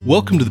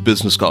Welcome to the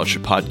Business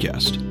Scholarship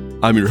Podcast.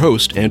 I'm your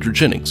host, Andrew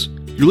Jennings.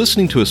 You're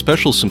listening to a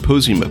special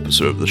symposium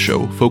episode of the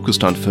show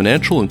focused on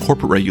financial and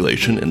corporate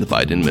regulation in the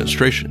Biden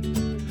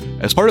administration.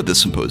 As part of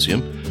this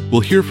symposium, we'll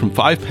hear from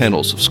 5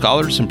 panels of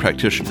scholars and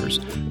practitioners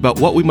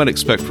about what we might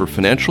expect for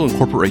financial and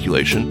corporate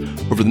regulation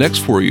over the next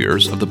 4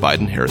 years of the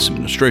Biden-Harris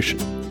administration.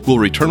 We'll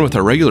return with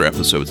our regular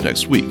episodes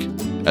next week.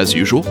 As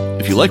usual,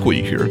 if you like what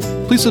you hear,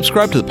 please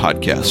subscribe to the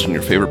podcast on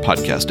your favorite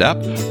podcast app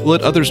or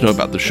let others know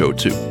about the show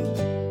too.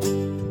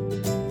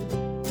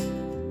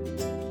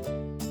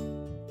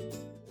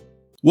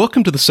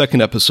 Welcome to the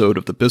second episode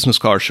of the Business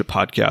Scholarship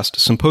Podcast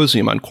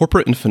Symposium on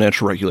Corporate and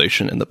Financial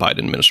Regulation in the Biden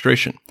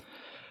administration.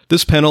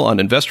 This panel on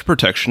investor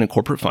protection and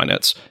corporate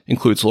finance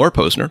includes Laura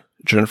Posner,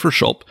 Jennifer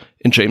Schulp,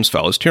 and James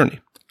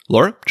Fallis-Tierney.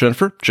 Laura,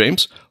 Jennifer,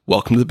 James,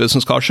 welcome to the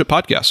Business Scholarship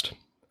Podcast.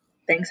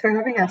 Thanks for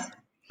having us.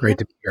 Great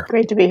to be here.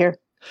 Great to be here.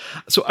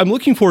 So I'm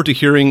looking forward to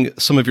hearing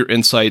some of your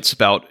insights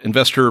about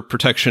investor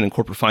protection and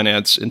corporate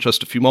finance in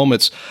just a few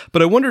moments.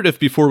 But I wondered if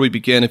before we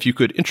begin, if you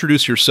could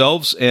introduce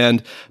yourselves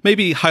and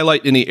maybe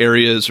highlight any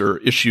areas or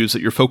issues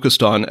that you're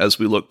focused on as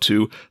we look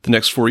to the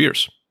next 4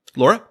 years.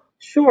 Laura?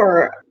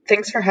 Sure.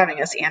 Thanks for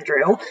having us,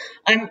 Andrew.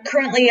 I'm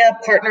currently a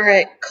partner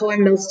at Cohen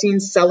Milstein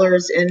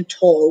Sellers &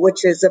 Toll,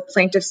 which is a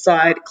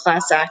plaintiff-side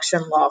class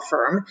action law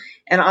firm.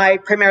 And I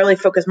primarily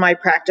focus my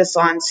practice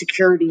on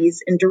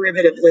securities and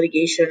derivative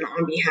litigation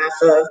on behalf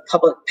of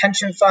public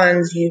pension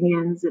funds,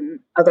 unions, and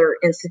other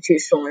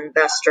institutional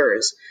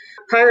investors.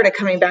 Prior to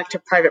coming back to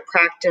private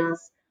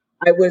practice,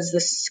 I was the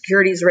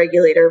securities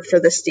regulator for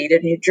the state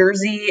of New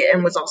Jersey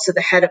and was also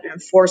the head of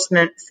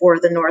enforcement for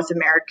the North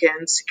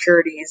American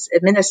Securities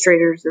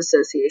Administrators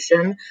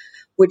Association,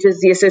 which is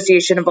the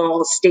association of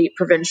all state,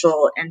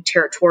 provincial, and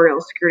territorial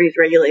securities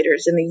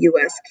regulators in the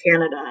U.S.,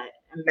 Canada,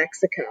 and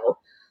Mexico.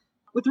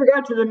 With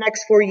regard to the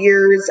next 4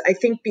 years, I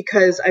think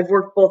because I've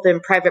worked both in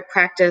private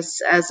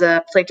practice as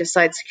a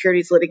plaintiff-side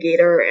securities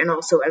litigator and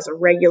also as a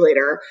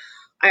regulator,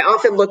 I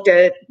often looked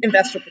at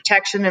investor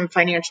protection and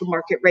financial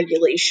market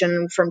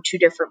regulation from 2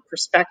 different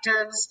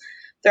perspectives.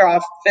 They're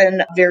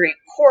often very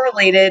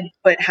correlated,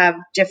 but have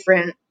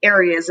different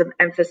areas of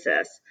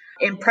emphasis.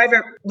 In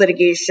private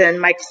litigation,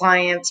 my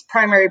clients'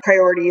 primary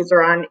priorities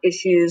are on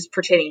issues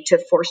pertaining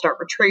to forced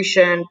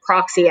arbitration,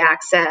 proxy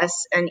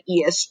access, and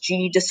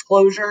ESG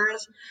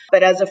disclosures.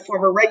 But as a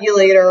former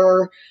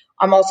regulator,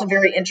 I'm also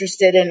very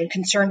interested and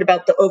concerned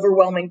about the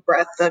overwhelming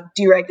breadth of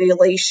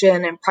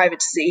deregulation and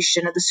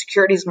privatization of the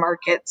securities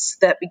markets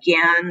that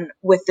began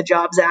with the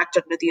Jobs Act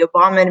under the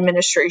Obama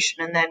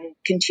administration and then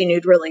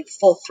continued really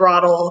full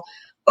throttle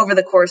over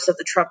the course of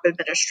the Trump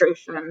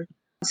administration.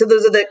 So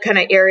those are the kind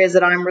of areas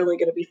that I'm really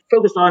going to be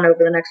focused on over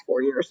the next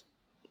 4 years.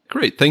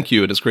 Great. Thank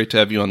you. It is great to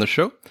have you on the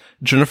show.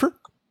 Jennifer?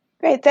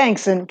 Great,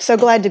 thanks. And so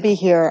glad to be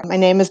here. My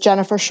name is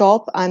Jennifer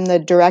Schulp. I'm the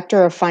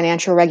Director of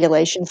Financial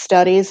Regulation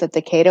Studies at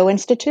the Cato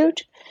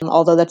Institute.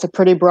 Although that's a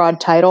pretty broad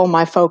title,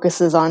 my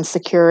focus is on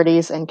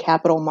securities and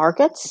capital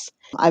markets.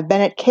 I've been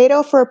at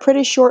Cato for a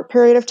pretty short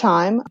period of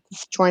time.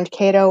 Joined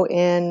Cato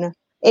in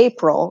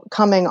April,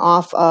 coming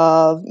off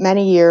of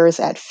many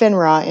years at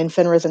FINRA in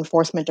FINRA's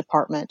enforcement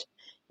department.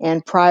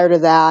 And prior to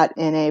that,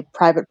 in a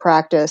private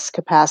practice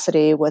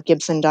capacity with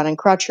Gibson, Dunn &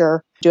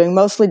 Crutcher, doing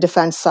mostly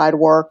defense side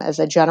work as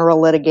a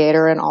general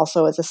litigator and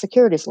also as a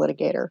securities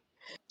litigator.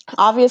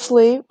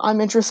 Obviously,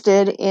 I'm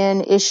interested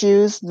in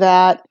issues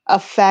that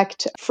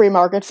affect free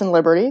markets and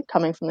liberty,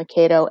 coming from the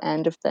Cato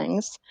end of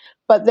things.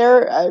 But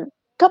there are a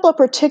couple of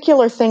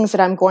particular things that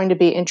I'm going to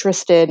be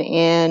interested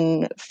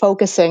in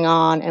focusing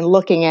on and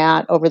looking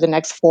at over the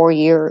next 4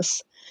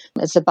 years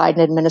as the Biden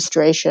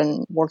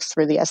administration works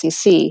through the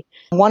SEC.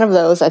 One of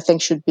those, I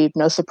think, should be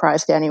no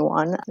surprise to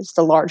anyone, is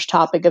the large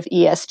topic of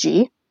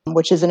ESG,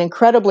 which is an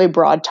incredibly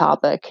broad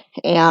topic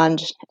and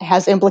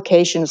has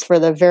implications for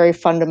the very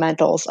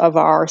fundamentals of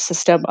our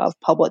system of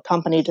public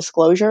company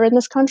disclosure in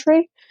this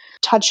country,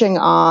 touching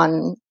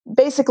on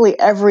basically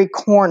every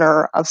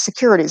corner of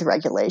securities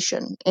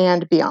regulation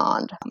and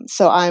beyond.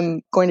 So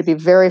I'm going to be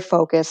very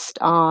focused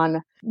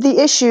on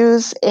the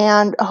issues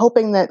and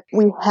hoping that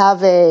we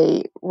have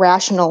a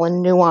rational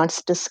and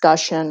nuanced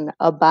discussion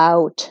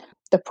about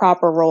the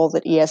proper role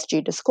that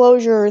ESG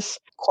disclosures,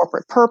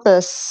 corporate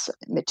purpose,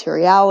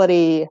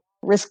 materiality,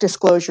 risk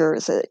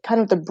disclosures, kind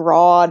of the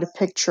broad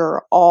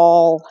picture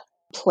all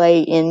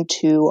play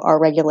into our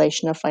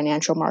regulation of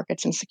financial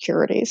markets and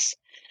securities.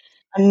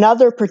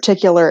 Another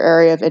particular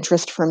area of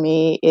interest for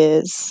me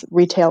is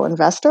retail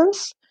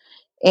investors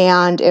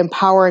and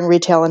empowering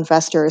retail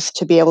investors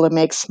to be able to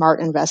make smart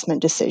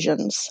investment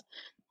decisions.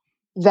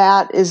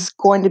 That is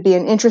going to be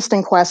an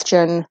interesting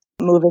question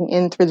moving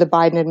in through the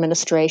Biden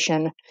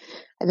administration.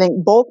 I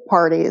think both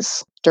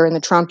parties during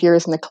the Trump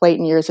years and the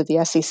Clayton years of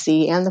the SEC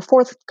and the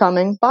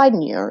forthcoming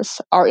Biden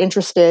years are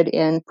interested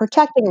in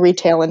protecting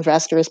retail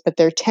investors, but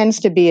there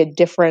tends to be a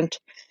different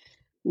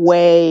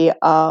way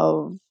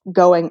of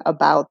going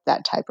about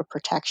that type of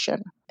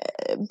protection,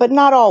 but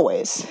not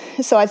always.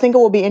 So I think it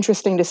will be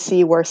interesting to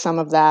see where some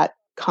of that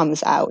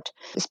comes out.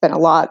 There's been a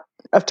lot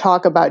of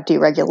talk about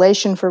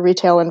deregulation for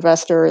retail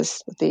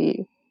investors,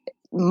 the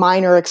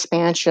minor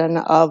expansion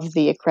of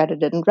the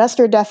accredited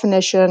investor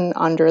definition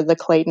under the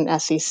Clayton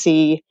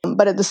SEC.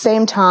 But at the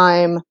same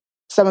time,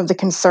 some of the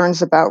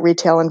concerns about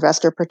retail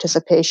investor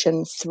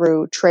participation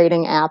through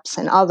trading apps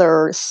and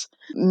others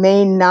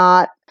may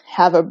not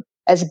have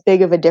as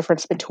big of a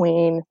difference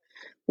between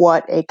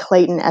what a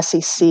Clayton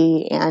SEC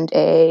and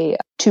a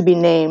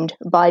to-be-named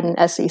Biden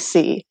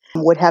SEC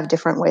would have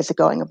different ways of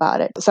going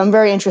about it. So I'm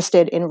very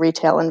interested in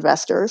retail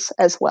investors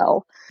as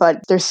well.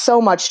 But there's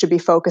so much to be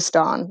focused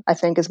on, I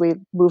think, as we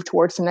move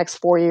towards the next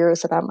 4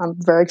 years, and I'm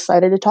very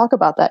excited to talk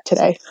about that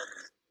today.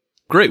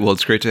 Great. Well,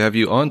 it's great to have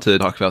you on to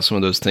talk about some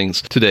of those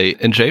things today.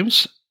 And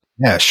James?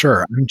 Yeah,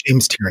 sure. I'm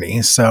James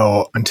Tierney.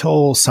 So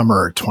until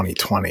summer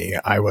 2020,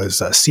 I was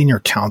a senior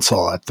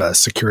counsel at the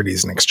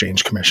Securities and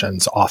Exchange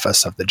Commission's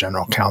Office of the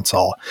General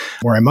Counsel,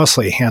 where I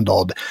mostly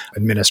handled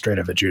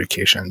administrative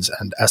adjudications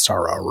and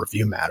SRO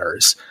review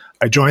matters.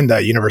 I joined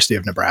the University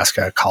of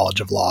Nebraska College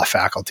of Law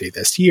faculty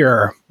this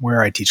year,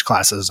 where I teach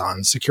classes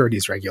on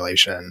securities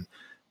regulation,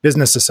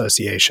 business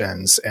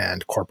associations,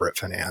 and corporate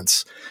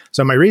finance.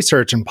 So my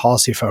research and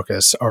policy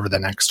focus over the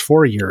next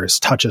 4 years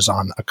touches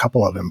on a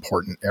couple of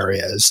important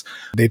areas.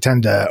 They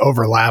tend to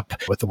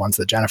overlap with the ones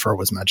that Jennifer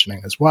was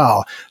mentioning as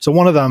well. So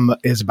one of them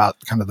is about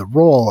kind of the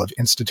role of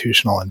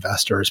institutional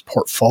investors'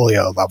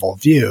 portfolio level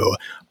view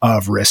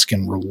of risk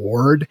and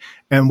reward,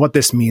 and what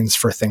this means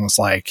for things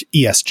like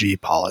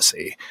ESG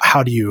policy.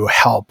 How do you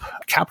help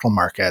capital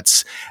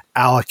markets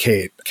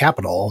allocate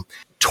capital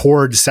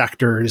toward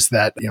sectors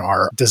that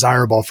are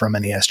desirable from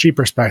an ESG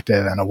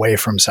perspective and away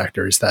from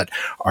sectors that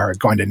are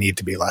going to need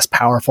to be less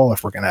powerful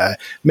if we're going to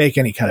make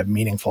any kind of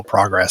meaningful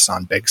progress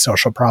on big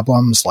social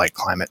problems like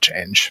climate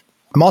change.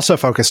 I'm also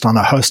focused on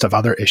a host of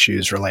other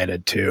issues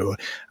related to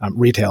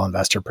retail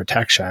investor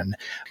protection.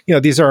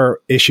 These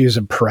are issues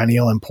of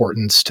perennial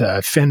importance to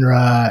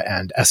FINRA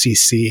and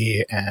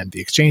SEC and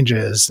the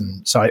exchanges.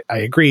 And so I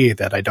agree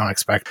that I don't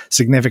expect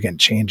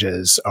significant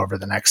changes over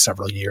the next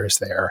several years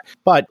there.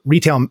 But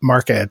retail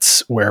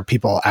markets where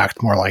people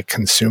act more like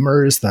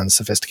consumers than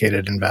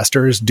sophisticated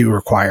investors do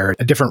require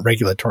a different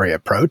regulatory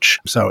approach.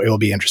 So it will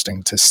be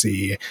interesting to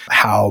see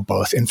how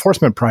both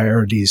enforcement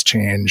priorities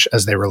change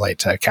as they relate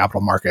to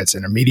capital markets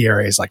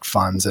intermediaries like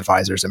funds,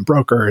 advisors, and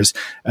brokers,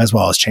 as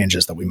well as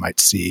changes that we might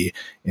see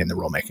in the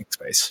rulemaking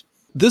space.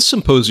 This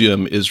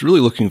symposium is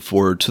really looking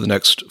forward to the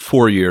next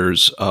 4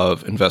 years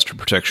of investor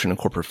protection and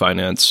corporate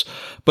finance.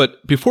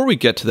 But before we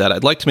get to that,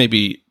 I'd like to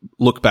maybe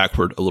look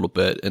backward a little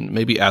bit and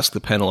maybe ask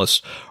the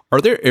panelists, are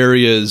there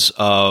areas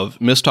of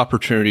missed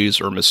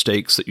opportunities or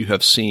mistakes that you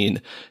have seen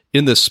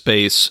in this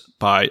space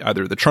by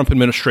either the Trump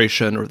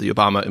administration or the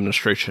Obama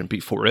administration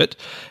before it?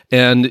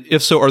 And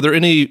if so, are there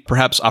any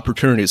perhaps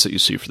opportunities that you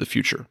see for the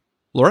future?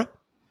 Laura?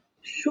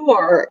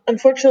 Sure.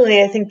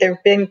 Unfortunately, I think there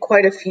have been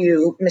quite a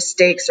few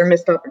mistakes or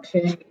missed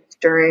opportunities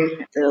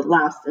during the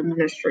last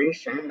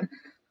administration.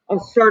 I'll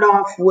start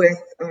off with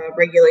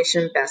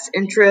regulation best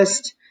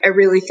interest. I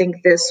really think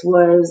this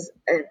was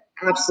an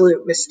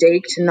absolute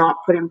mistake to not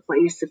put in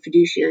place the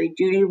fiduciary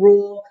duty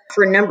rule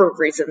for a number of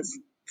reasons.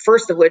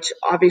 First of which,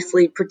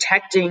 obviously,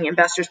 protecting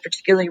investors,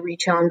 particularly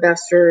retail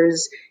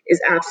investors,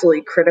 is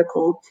absolutely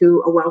critical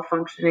to a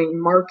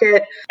well-functioning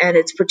market. And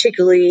it's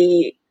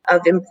particularly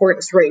of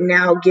importance right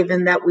now,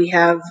 given that we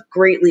have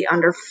greatly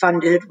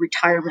underfunded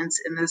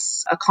retirements in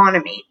this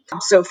economy.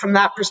 So from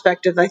that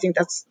perspective, I think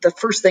that's the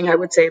first thing I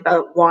would say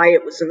about why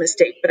it was a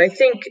mistake. But I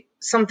think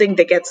something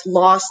that gets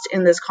lost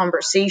in this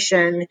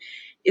conversation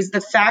is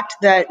the fact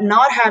that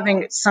not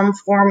having some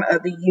form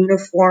of a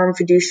uniform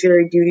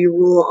fiduciary duty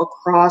rule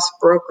across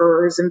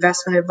brokers,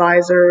 investment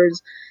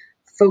advisors,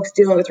 folks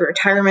dealing with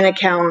retirement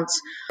accounts,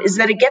 is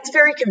that it gets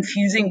very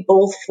confusing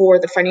both for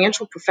the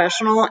financial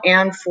professional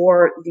and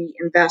for the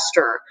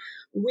investor.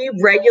 We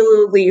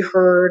regularly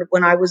heard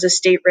when I was a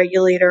state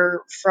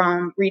regulator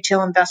from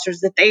retail investors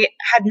that they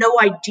had no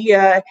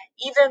idea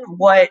even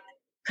what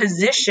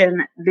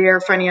position their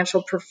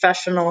financial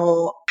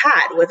professional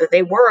had, whether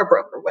they were a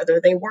broker,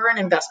 whether they were an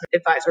investment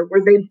advisor,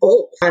 were they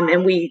both?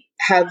 And we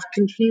have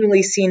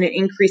continually seen an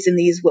increase in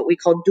these, what we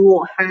call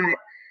dual hat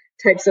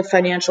types of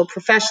financial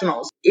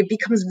professionals. It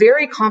becomes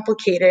very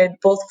complicated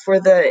both for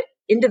the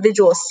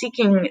individual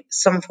seeking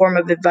some form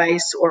of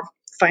advice or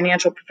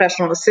financial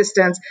professional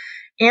assistance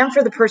and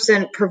for the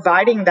person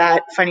providing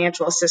that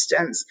financial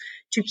assistance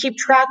to keep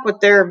track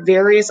what their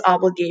various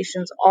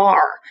obligations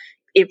are.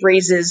 It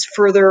raises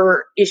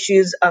further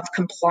issues of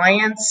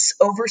compliance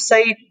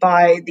oversight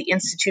by the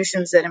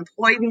institutions that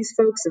employ these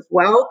folks as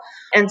well.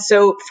 And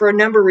so for a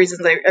number of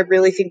reasons, I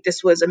really think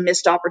this was a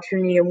missed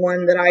opportunity and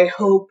one that I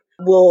hope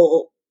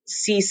will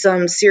see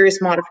some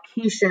serious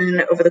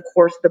modification over the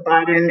course of the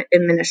Biden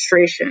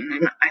administration.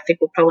 And I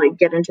think we'll probably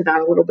get into that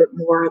a little bit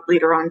more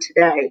later on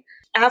today.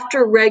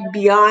 After Reg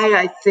BI,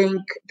 I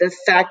think the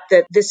fact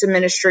that this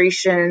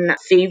administration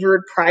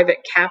favored private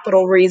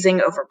capital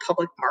raising over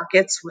public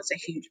markets was a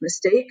huge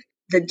mistake.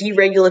 The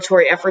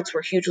deregulatory efforts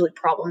were hugely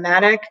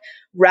problematic.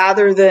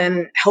 Rather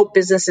than help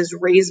businesses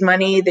raise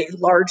money, they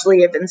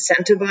largely have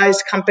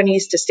incentivized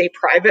companies to stay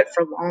private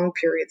for long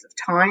periods of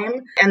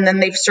time. And then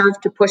they've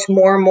served to push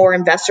more and more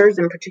investors,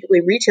 and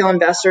particularly retail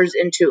investors,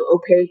 into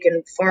opaque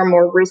and far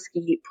more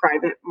risky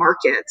private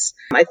markets.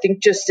 I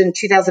think just in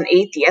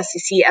 2008, the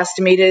SEC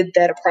estimated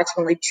that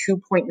approximately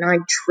 $2.9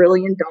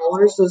 trillion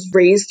was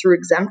raised through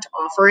exempt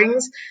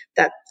offerings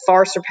that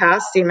far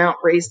surpassed the amount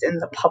raised in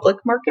the public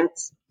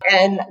markets.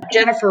 And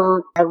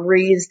Jennifer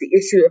raised the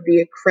issue of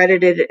the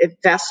accredited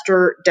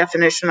investor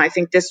definition. I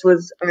think this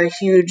was a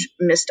huge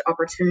missed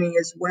opportunity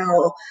as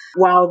well.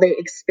 While they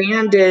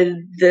expanded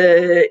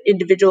the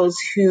individuals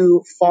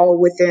who fall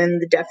within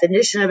the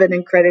definition of an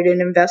accredited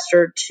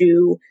investor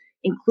to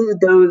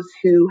include those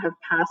who have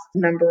passed a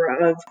number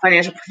of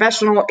financial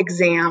professional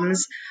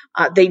exams,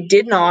 they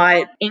did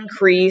not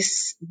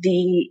increase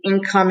the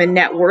income and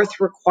net worth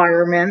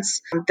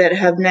requirements that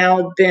have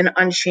now been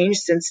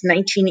unchanged since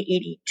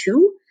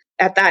 1982.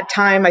 At that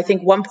time, I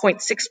think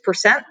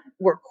 1.6%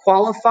 were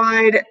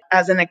qualified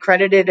as an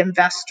accredited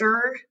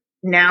investor.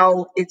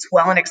 Now it's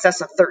well in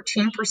excess of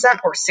 13%,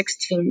 or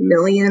 16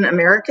 million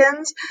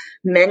Americans,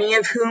 many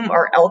of whom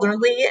are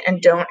elderly and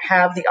don't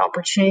have the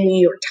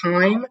opportunity or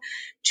time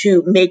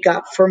to make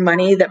up for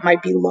money that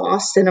might be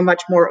lost in a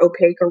much more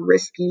opaque or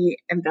risky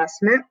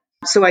investment.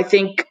 So I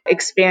think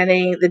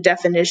expanding the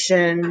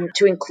definition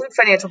to include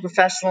financial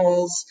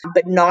professionals,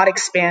 but not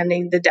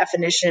expanding the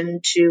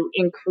definition to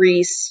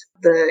increase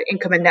the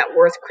income and net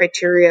worth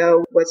criteria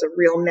was a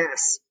real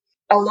mess.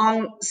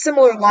 Along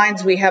similar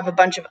lines, we have a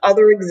bunch of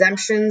other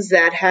exemptions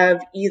that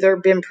have either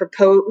been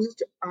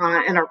proposed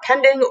and are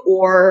pending,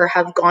 or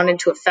have gone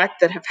into effect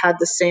that have had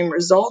the same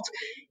result,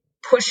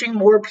 pushing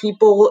more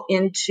people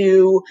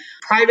into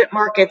private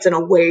markets and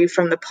away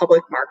from the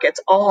public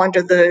markets, all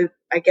under the,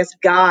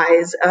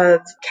 guise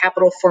of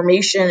capital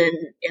formation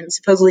and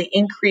supposedly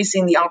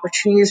increasing the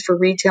opportunities for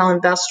retail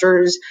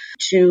investors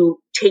to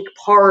take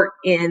part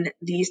in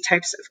these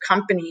types of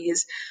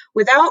companies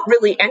without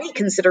really any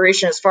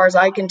consideration, as far as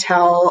I can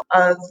tell,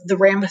 of the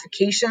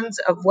ramifications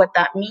of what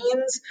that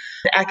means,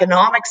 the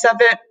economics of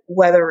it,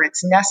 whether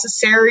it's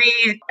necessary,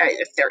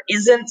 if there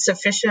isn't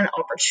sufficient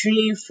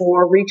opportunity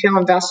for retail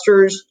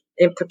investors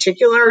in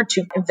particular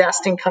to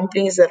invest in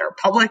companies that are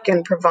public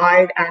and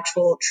provide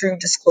actual true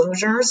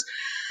disclosures.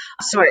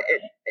 So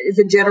as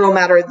a general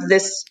matter,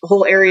 this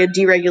whole area of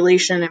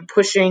deregulation and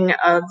pushing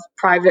of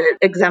private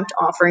exempt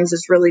offerings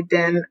has really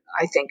been,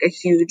 I think, a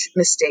huge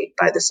mistake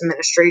by this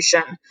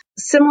administration.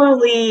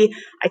 Similarly,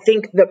 I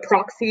think the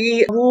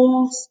proxy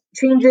rules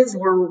changes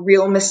were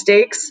real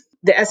mistakes.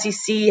 The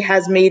SEC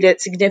has made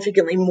it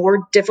significantly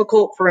more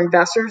difficult for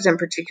investors, and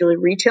particularly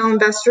retail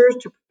investors,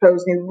 to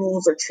propose new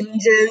rules or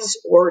changes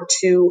or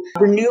to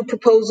renew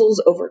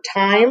proposals over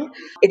time.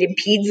 It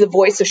impedes the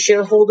voice of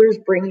shareholders,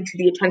 bringing to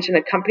the attention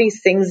of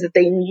companies things that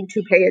they need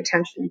to pay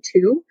attention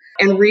to.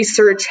 And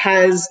research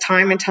has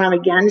time and time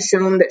again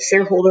shown that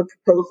shareholder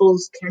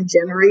proposals can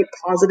generate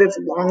positive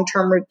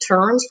long-term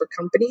returns for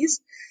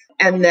companies,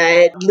 and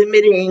that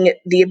limiting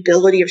the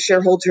ability of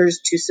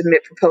shareholders to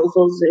submit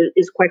proposals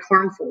is quite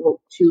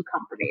harmful to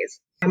companies.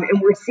 And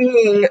we're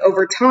seeing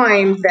over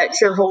time that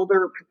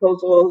shareholder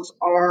proposals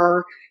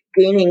are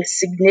gaining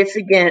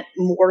significant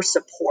more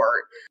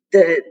support.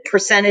 The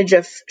percentage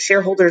of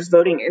shareholders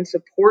voting in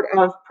support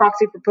of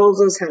proxy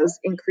proposals has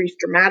increased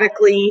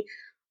dramatically,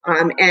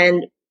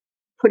 and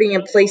putting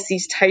in place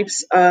these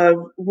types of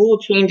rule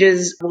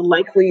changes will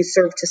likely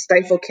serve to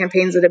stifle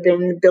campaigns that have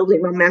been building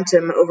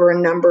momentum over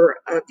a number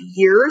of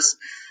years.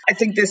 I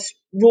think this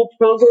rule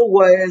proposal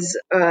was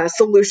a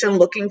solution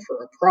looking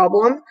for a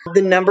problem.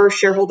 The number of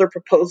shareholder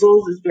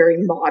proposals is very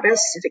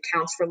modest. It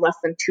accounts for less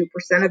than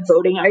 2% of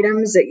voting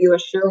items at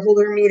U.S.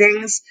 shareholder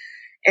meetings.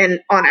 And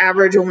on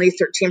average, only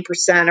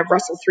 13% of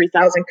Russell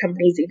 3000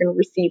 companies even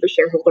receive a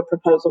shareholder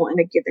proposal in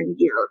a given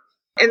year.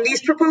 And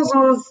these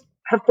proposals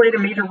have played a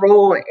major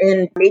role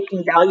in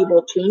making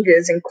valuable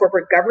changes in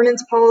corporate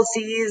governance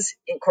policies,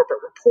 in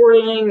corporate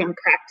reporting, and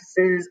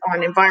practices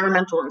on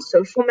environmental and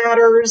social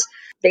matters.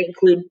 They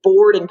include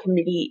board and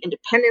committee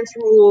independence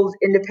rules,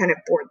 independent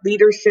board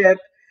leadership,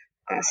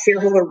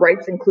 shareholder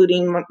rights,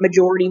 including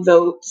majority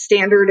vote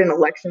standard in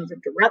elections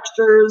of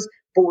directors,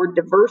 board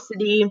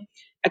diversity,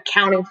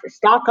 accounting for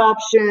stock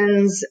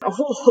options, a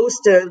whole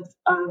host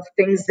of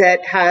things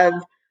that have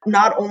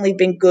not only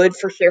been good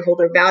for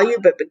shareholder value,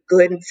 but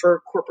good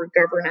for corporate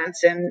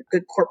governance and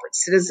good corporate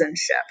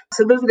citizenship.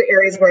 So those are the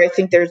areas where I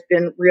think there's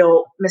been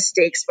real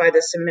mistakes by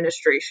this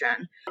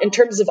administration. In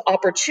terms of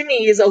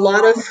opportunities, a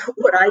lot of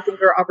what I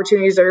think are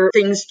opportunities are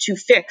things to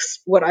fix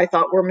what I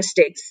thought were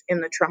mistakes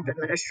in the Trump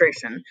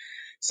administration.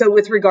 So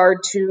with regard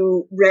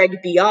to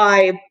Reg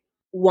BI,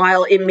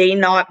 while it may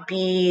not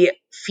be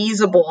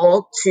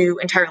feasible to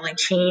entirely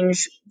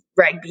change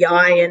Reg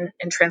BI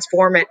and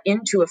transform it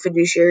into a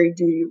fiduciary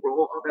duty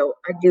rule, although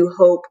I do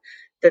hope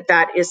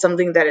that is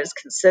something that is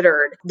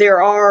considered.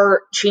 There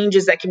are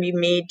changes that can be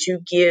made to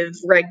give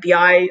Reg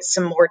BI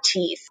some more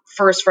teeth.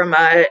 First, from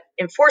an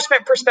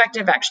enforcement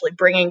perspective, actually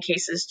bringing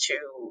cases to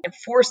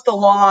enforce the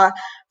law.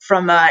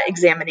 From an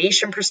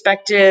examination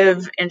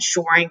perspective,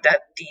 ensuring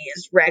that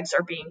these regs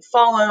are being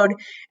followed.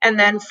 And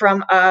then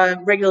from a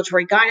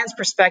regulatory guidance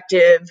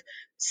perspective,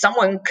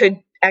 someone could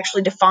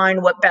actually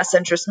define what best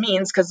interest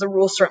means, because the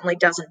rule certainly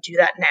doesn't do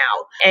that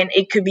now. And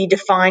it could be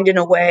defined in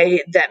a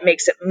way that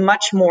makes it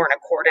much more in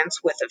accordance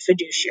with a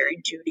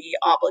fiduciary duty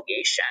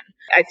obligation.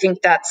 I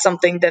think that's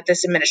something that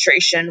this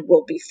administration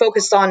will be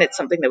focused on. It's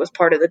something that was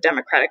part of the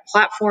Democratic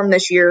platform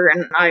this year,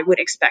 and I would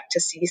expect to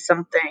see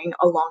something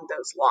along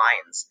those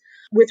lines.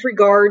 With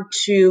regard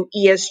to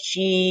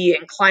ESG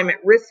and climate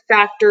risk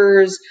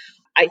factors,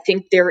 I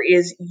think there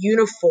is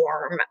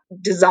uniform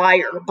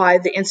desire by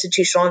the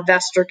institutional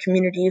investor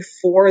community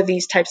for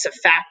these types of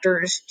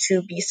factors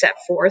to be set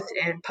forth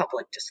in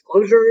public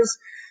disclosures.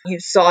 You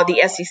saw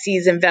the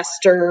SEC's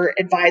Investor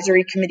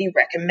Advisory Committee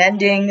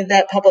recommending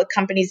that public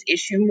companies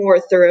issue more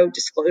thorough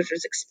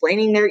disclosures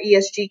explaining their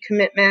ESG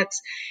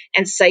commitments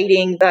and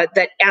citing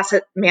that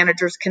asset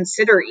managers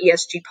consider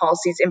ESG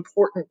policies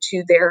important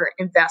to their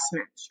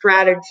investment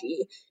strategy.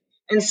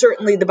 And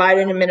certainly the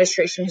Biden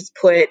administration has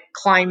put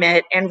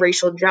climate and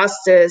racial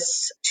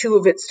justice, two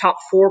of its top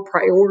 4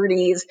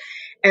 priorities.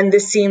 And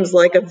this seems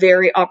like a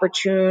very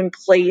opportune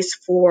place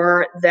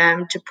for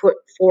them to put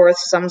forth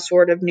some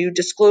sort of new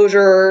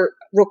disclosure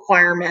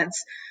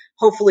requirements,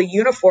 hopefully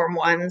uniform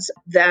ones,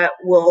 that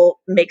will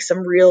make some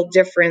real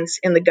difference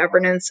in the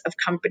governance of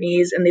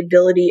companies and the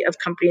ability of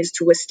companies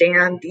to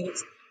withstand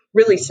these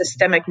really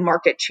systemic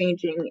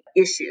market-changing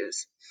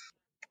issues.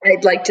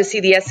 I'd like to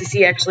see the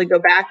SEC actually go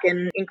back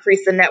and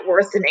increase the net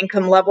worth and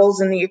income levels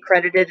in the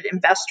accredited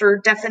investor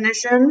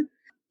definition.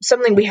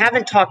 Something we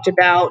haven't talked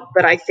about,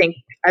 but I think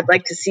I'd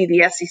like to see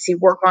the SEC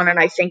work on, and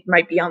I think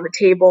might be on the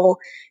table,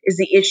 is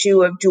the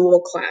issue of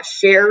dual class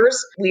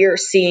shares. We are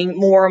seeing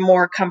more and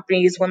more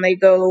companies, when they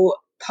go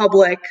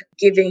public,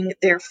 giving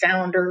their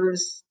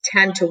founders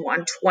 10 to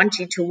 1,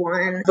 20 to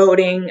 1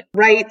 voting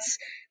rights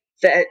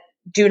that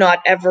do not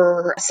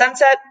ever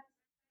sunset,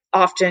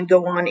 often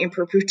go on in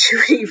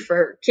perpetuity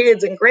for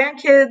kids and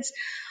grandkids.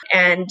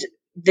 And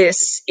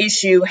this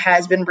issue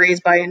has been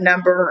raised by a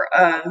number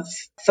of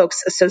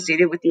folks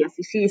associated with the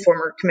SEC.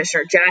 Former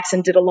Commissioner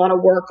Jackson did a lot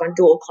of work on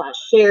dual class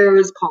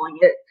shares, calling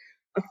it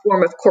a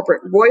form of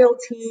corporate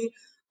royalty,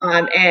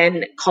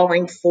 and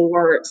calling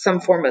for some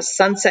form of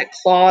sunset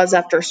clause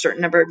after a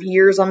certain number of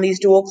years on these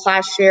dual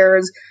class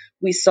shares.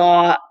 We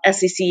saw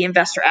SEC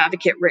investor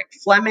advocate Rick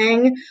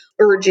Fleming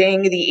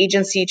urging the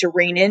agency to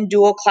rein in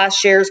dual class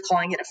shares,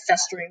 calling it a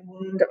festering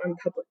wound on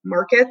public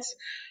markets.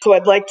 So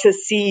I'd like to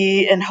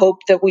see and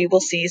hope that we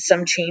will see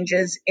some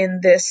changes in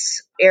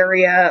this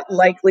area,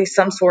 likely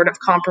some sort of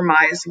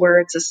compromise where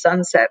it's a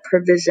sunset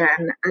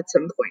provision at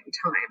some point in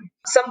time.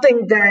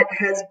 Something that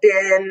has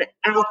been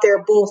out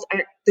there both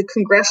at the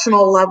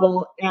congressional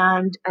level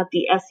and at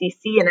the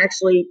SEC, and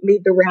actually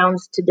made the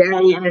rounds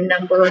today in a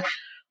number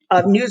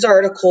of news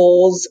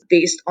articles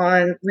based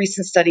on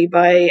recent study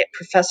by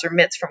Professor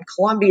Mitz from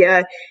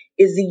Columbia,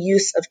 is the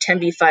use of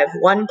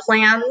 10b5-1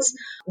 plans,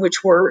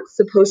 which were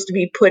supposed to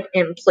be put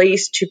in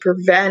place to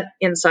prevent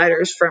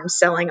insiders from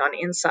selling on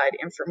inside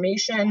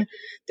information.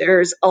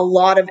 There's a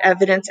lot of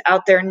evidence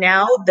out there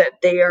now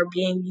that they are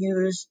being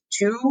used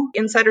to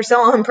insider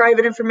sell on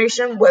private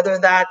information, whether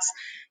that's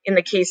in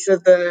the case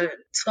of the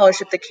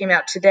scholarship that came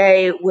out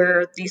today,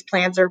 where these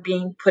plans are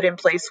being put in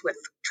place with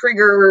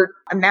trigger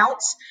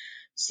amounts,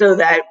 so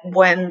that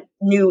when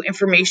new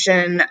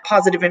information,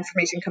 positive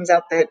information comes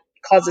out that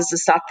causes the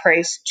stock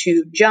price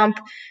to jump,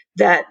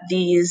 that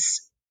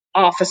these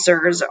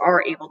officers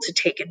are able to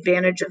take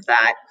advantage of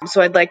that. So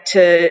I'd like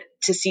to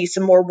see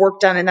some more work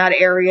done in that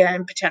area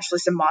and potentially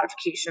some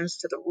modifications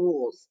to the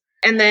rules.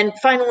 And then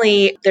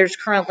finally, there's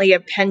currently a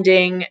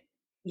pending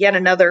yet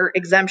another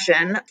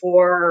exemption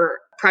for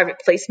private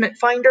placement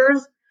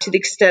finders. To the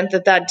extent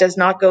that that does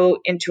not go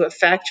into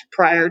effect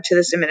prior to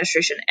this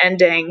administration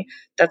ending,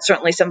 that's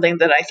certainly something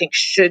that I think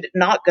should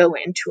not go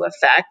into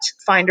effect.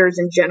 Finders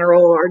in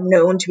general are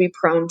known to be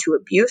prone to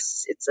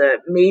abuse. It's a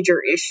major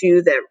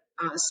issue that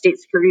state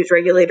securities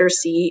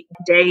regulators see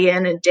day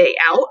in and day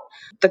out.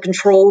 The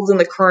controls in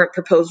the current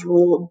proposed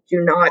rule do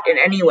not in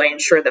any way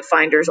ensure that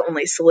finders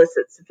only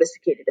solicit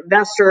sophisticated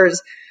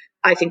investors.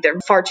 I think they're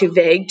far too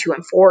vague to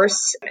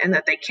enforce and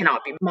that they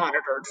cannot be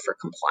monitored for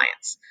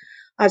compliance.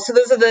 So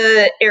those are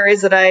the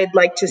areas that I'd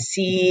like to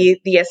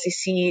see the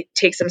SEC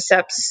take some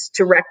steps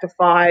to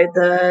rectify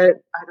the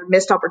either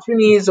missed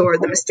opportunities or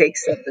the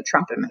mistakes of the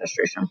Trump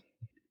administration.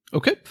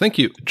 Okay, thank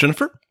you.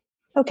 Jennifer?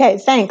 Okay,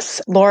 thanks.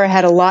 Laura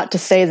had a lot to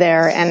say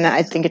there, and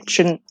I think it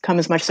shouldn't come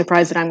as much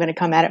surprise that I'm going to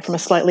come at it from a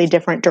slightly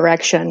different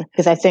direction,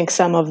 because I think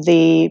some of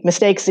the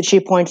mistakes that she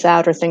points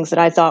out are things that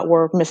I thought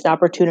were missed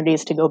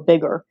opportunities to go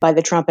bigger by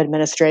the Trump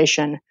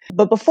administration.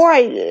 But before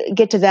I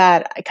get to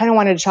that, I kind of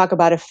wanted to talk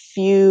about a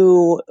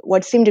few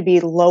what seem to be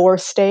lower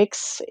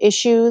stakes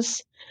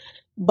issues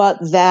but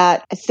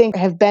that I think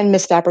have been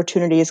missed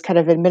opportunities, kind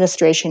of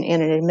administration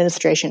in and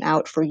administration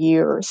out for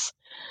years.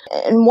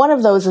 And one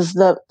of those is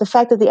the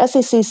fact that the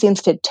SEC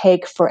seems to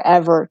take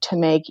forever to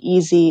make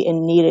easy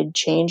and needed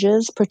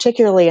changes,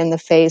 particularly in the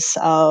face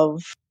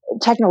of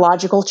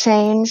technological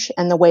change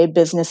and the way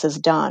business is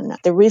done.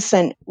 The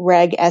recent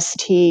Reg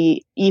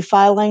ST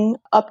e-filing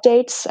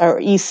updates or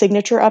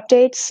e-signature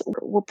updates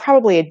were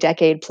probably a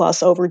decade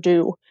plus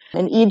overdue.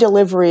 And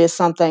e-delivery is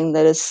something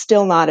that is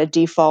still not a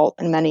default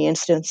in many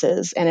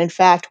instances. And in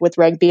fact, with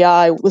Reg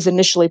BI was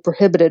initially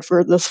prohibited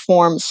for those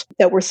forms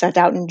that were sent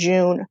out in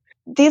June.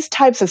 These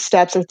types of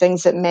steps are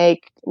things that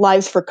make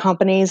lives for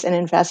companies and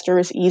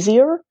investors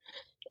easier,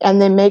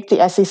 and they make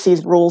the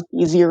SEC's rules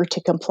easier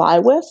to comply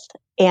with.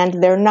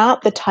 And they're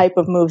not the type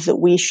of moves that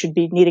we should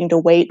be needing to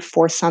wait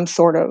for some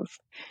sort of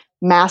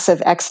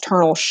massive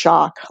external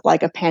shock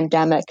like a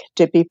pandemic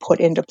to be put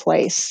into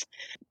place.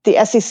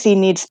 The SEC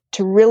needs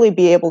to really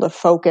be able to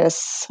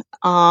focus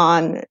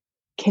on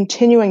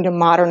continuing to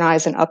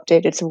modernize and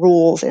update its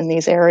rules in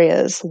these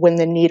areas when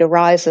the need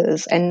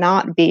arises, and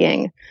not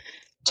being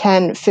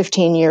 10,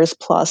 15 years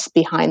plus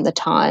behind the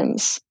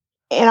times.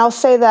 And I'll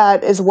say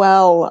that as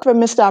well, a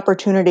missed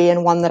opportunity,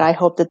 and one that I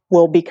hope that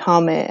will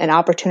become an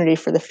opportunity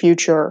for the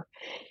future,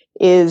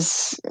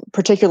 is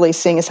particularly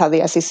seeing as how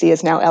the SEC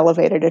has now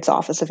elevated its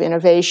Office of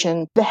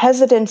Innovation. The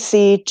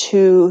hesitancy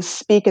to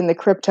speak in the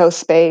crypto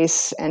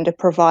space and to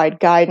provide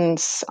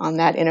guidance on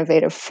that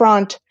innovative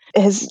front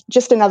is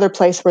just another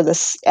place where the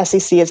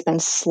SEC has been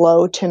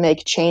slow to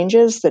make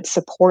changes that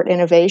support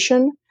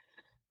innovation,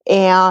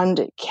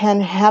 and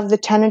can have the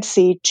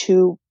tendency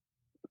to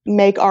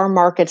make our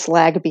markets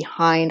lag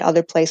behind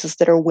other places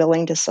that are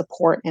willing to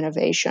support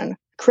innovation.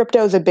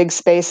 Crypto is a big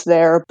space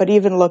there, but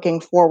even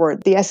looking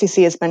forward, the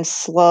SEC has been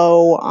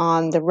slow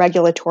on the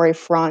regulatory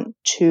front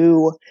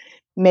to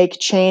make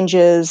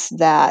changes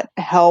that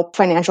help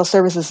financial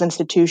services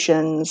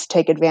institutions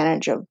take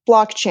advantage of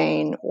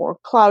blockchain or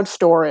cloud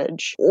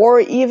storage, or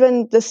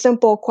even the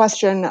simple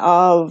question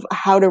of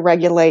how to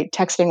regulate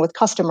texting with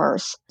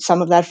customers.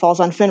 Some of that falls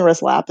on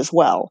FINRA's lap as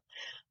well.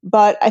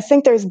 But I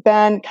think there's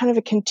been kind of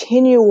a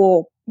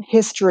continual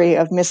history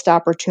of missed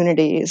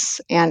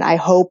opportunities, and I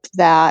hope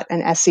that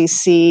an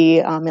SEC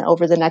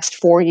over the next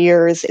 4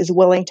 years is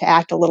willing to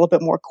act a little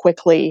bit more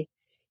quickly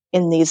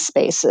in these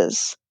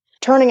spaces.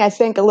 Turning, I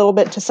think, a little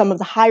bit to some of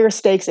the higher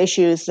stakes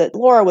issues that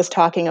Laura was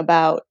talking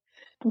about,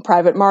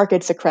 private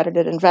markets,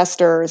 accredited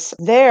investors.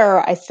 There,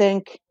 I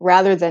think,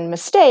 rather than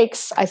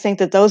mistakes, I think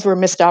that those were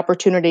missed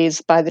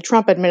opportunities by the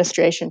Trump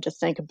administration to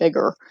think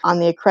bigger. On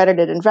the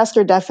accredited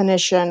investor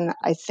definition,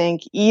 I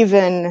think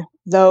even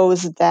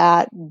those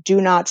that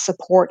do not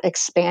support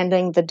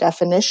expanding the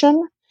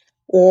definition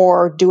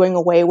or doing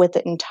away with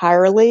it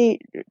entirely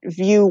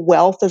view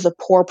wealth as a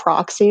poor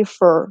proxy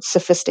for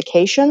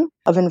sophistication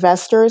of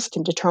investors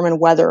to determine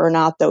whether or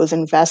not those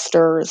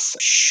investors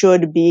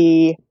should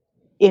be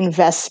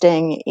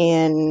investing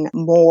in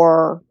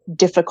more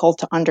difficult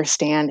to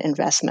understand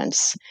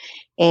investments.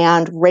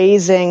 And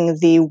raising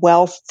the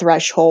wealth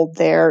threshold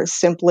there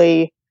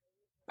simply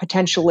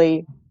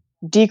potentially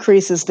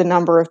decreases the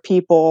number of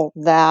people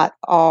that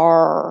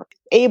are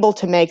able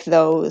to make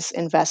those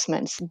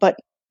investments. But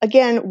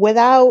again,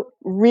 without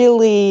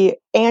really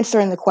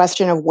answering the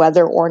question of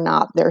whether or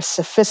not they're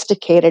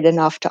sophisticated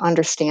enough to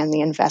understand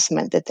the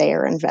investment that they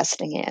are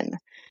investing in.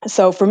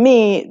 So for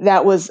me,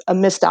 that was a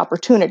missed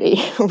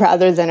opportunity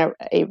rather than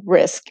a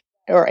risk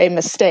or a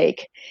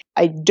mistake.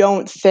 I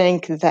don't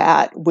think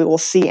that we will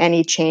see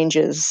any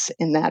changes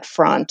in that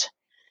front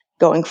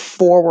going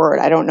forward.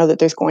 I don't know that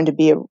there's going to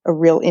be a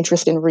real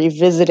interest in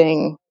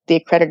revisiting the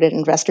accredited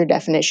investor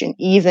definition,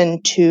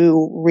 even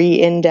to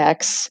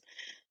re-index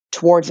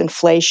towards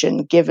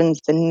inflation, given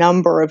the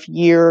number of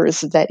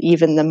years that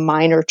even the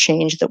minor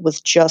change that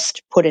was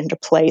just put into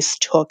place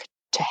took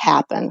to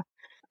happen.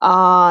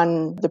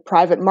 On the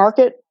private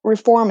market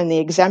reform and the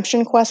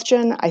exemption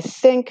question, I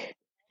think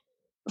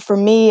for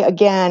me,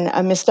 again,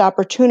 a missed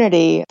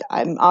opportunity.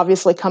 I'm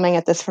obviously coming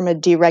at this from a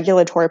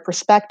deregulatory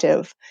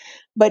perspective,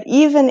 but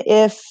even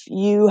if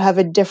you have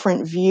a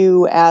different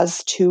view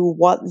as to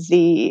what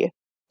the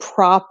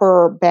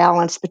proper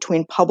balance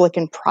between public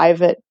and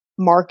private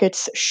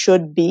markets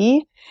should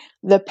be,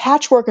 the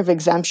patchwork of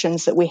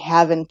exemptions that we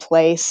have in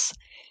place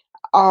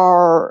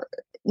are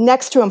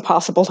next to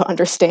impossible to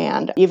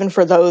understand, even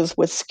for those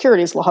with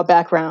securities law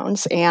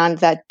backgrounds. And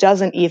that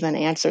doesn't even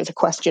answer the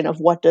question of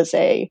what does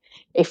a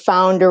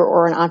founder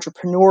or an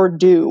entrepreneur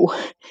do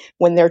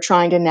when they're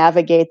trying to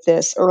navigate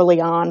this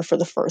early on for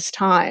the first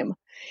time.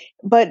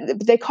 But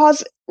they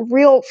cause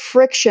real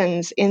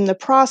frictions in the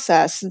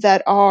process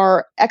that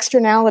are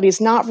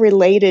externalities not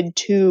related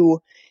to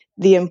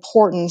the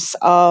importance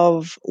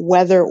of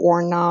whether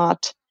or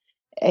not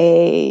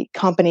a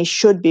company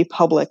should be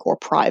public or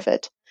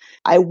private.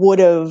 I would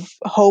have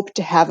hoped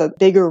to have a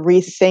bigger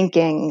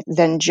rethinking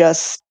than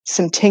just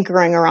some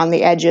tinkering around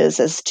the edges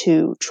as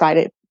to try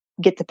to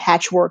get the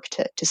patchwork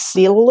to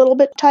seal a little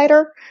bit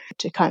tighter,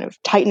 to kind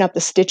of tighten up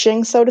the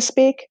stitching, so to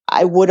speak.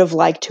 I would have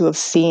liked to have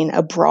seen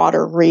a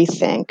broader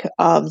rethink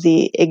of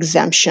the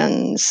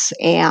exemptions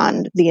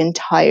and the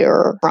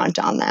entire front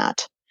on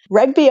that.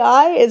 Reg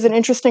BI is an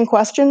interesting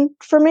question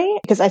for me,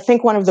 because I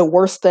think one of the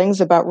worst things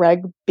about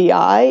Reg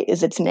BI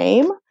is its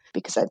name,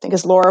 because I think,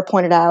 as Laura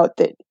pointed out,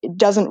 that it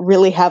doesn't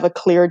really have a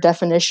clear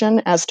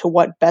definition as to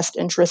what best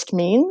interest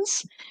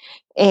means.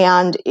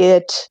 And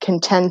it can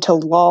tend to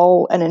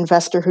lull an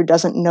investor who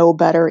doesn't know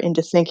better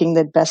into thinking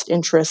that best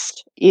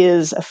interest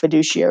is a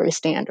fiduciary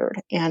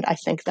standard. And I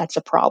think that's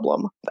a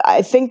problem.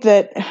 I think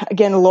that,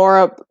 again,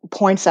 Laura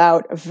points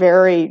out a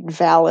very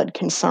valid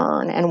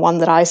concern, and one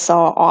that I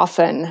saw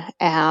often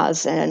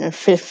as an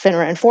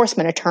FINRA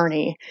enforcement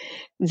attorney,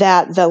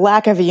 that the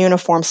lack of a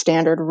uniform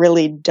standard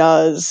really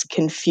does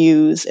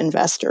confuse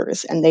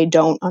investors, and they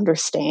don't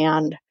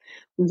understand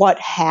what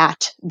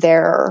hat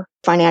their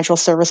financial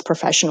service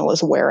professional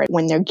is wearing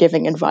when they're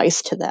giving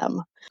advice to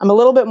them. I'm a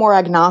little bit more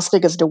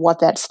agnostic as to what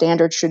that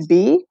standard should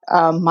be.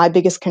 My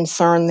biggest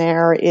concern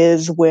there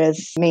is with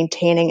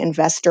maintaining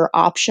investor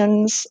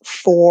options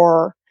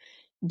for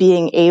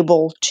being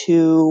able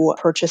to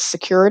purchase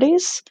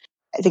securities.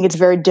 I think it's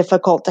very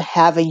difficult to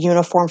have a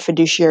uniform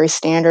fiduciary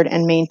standard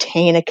and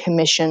maintain a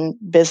commission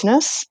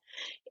business.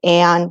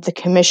 And the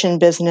commission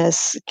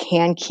business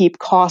can keep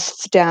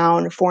costs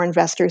down for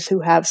investors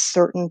who have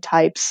certain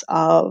types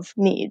of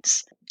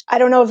needs. I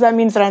don't know if that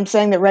means that I'm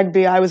saying that Reg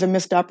BI was a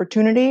missed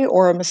opportunity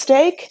or a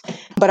mistake,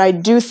 but I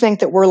do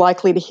think that we're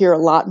likely to hear a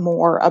lot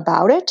more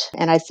about it.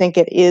 And I think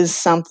it is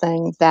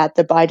something that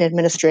the Biden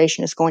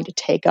administration is going to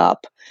take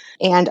up.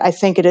 And I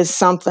think it is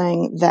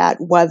something that,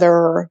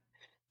 whether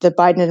the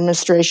Biden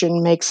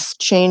administration makes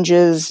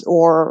changes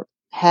or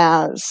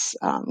has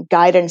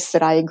guidance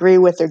that I agree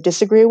with or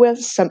disagree with,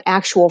 some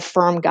actual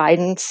firm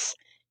guidance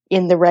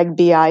in the Reg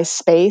BI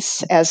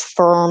space as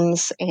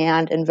firms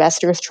and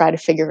investors try to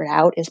figure it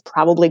out is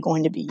probably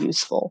going to be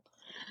useful.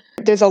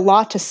 There's a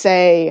lot to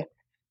say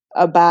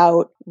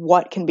about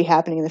what can be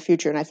happening in the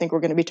future, and I think we're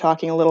going to be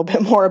talking a little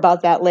bit more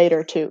about that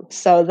later too.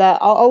 So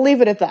I'll leave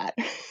it at that.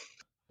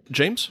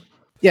 James?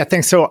 Yeah,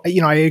 thanks. So,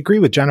 I agree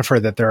with Jennifer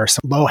that there are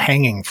some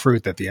low-hanging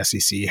fruit that the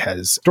SEC has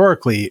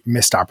historically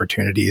missed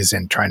opportunities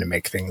in trying to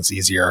make things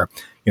easier.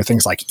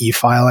 Things like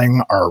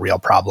e-filing are a real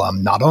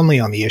problem, not only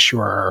on the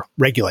issuer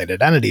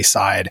regulated entity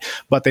side,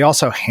 but they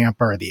also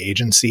hamper the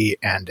agency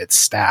and its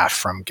staff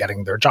from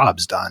getting their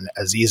jobs done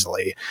as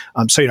easily.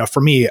 So, for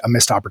me, a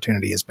missed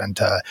opportunity has been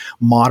to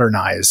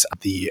modernize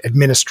the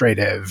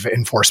administrative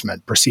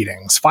enforcement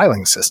proceedings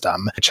filing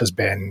system, which has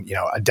been,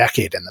 a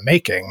decade in the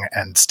making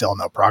and still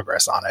no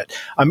progress on it,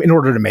 in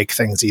order to make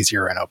things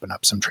easier and open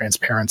up some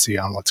transparency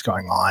on what's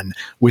going on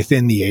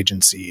within the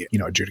agency,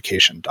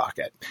 adjudication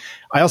docket.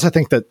 I also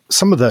think that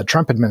some of the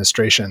Trump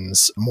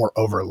administration's more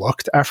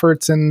overlooked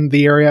efforts in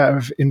the area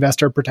of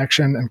investor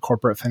protection and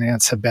corporate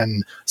finance have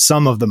been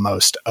some of the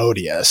most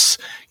odious.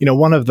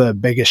 One of the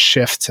biggest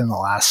shifts in the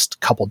last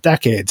couple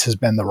decades has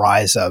been the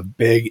rise of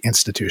big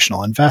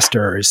institutional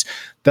investors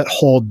that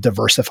hold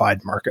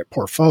diversified market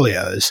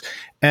portfolios.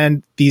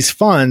 And these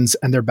funds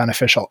and their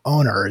beneficial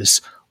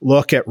owners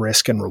look at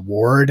risk and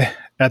reward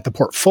at the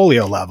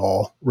portfolio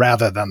level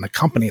rather than the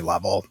company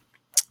level.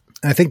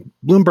 I think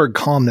Bloomberg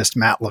columnist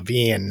Matt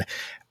Levine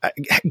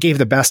gave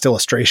the best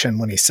illustration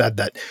when he said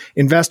that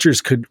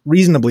investors could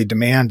reasonably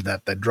demand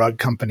that the drug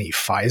company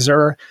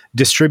Pfizer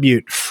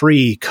distribute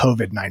free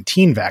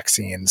COVID-19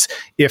 vaccines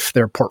if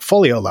their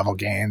portfolio level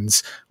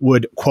gains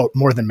would, quote,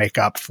 more than make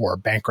up for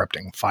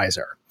bankrupting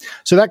Pfizer.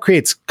 So that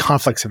creates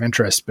conflicts of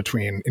interest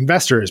between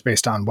investors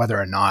based on whether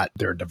or not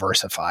they're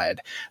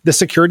diversified. The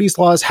securities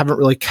laws haven't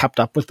really kept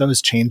up with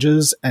those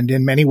changes. And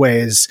in many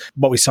ways,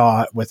 what we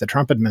saw with the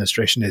Trump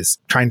administration is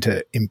trying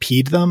to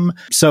impede them.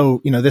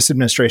 So, this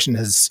administration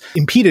has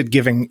impeded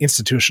giving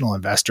institutional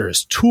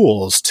investors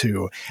tools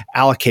to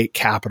allocate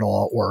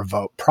capital or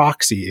vote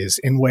proxies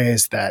in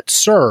ways that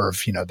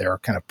serve, their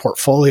kind of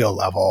portfolio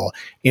level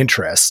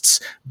interests,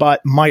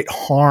 but might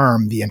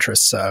harm the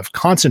interests of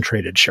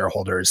concentrated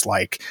shareholders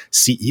like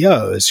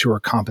CEOs who are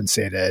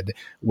compensated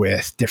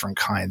with different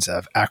kinds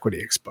of equity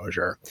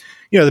exposure.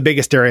 The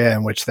biggest area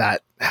in which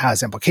that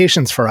has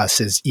implications for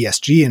us is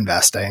ESG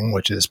investing,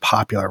 which is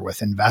popular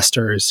with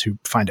investors who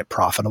find it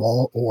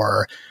profitable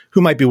or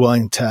who might be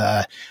willing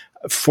to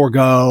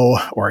forego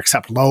or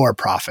accept lower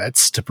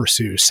profits to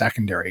pursue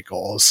secondary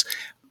goals.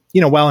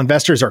 While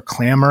investors are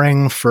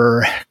clamoring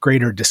for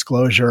greater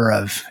disclosure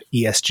of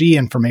ESG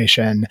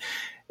information,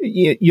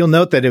 you'll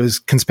note that it was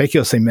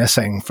conspicuously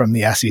missing from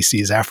the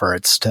SEC's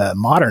efforts to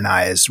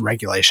modernize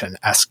Regulation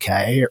SK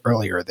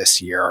earlier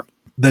this year.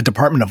 The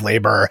Department of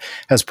Labor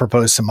has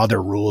proposed some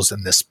other rules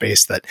in this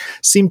space that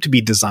seem to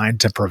be designed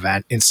to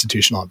prevent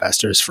institutional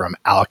investors from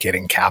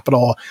allocating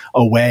capital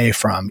away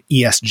from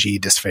ESG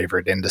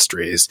disfavored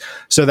industries.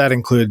 So that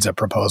includes a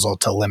proposal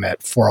to limit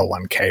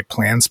 401k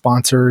plan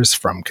sponsors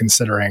from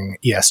considering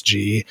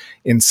ESG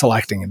in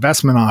selecting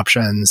investment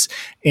options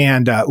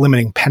and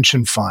limiting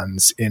pension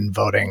funds in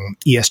voting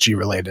ESG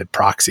related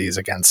proxies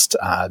against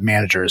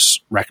managers'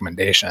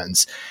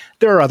 recommendations.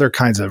 There are other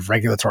kinds of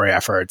regulatory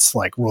efforts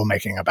like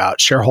rulemaking about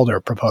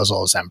shareholder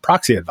proposals and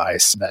proxy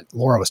advice that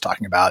Laura was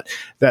talking about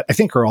that I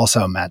think are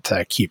also meant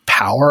to keep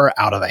power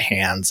out of the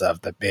hands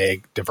of the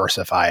big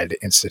diversified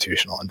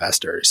institutional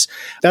investors.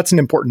 That's an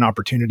important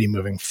opportunity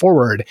moving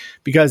forward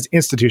because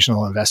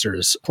institutional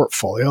investors'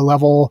 portfolio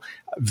level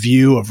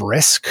view of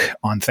risk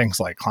on things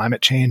like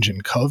climate change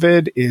and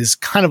COVID is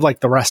kind of like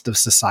the rest of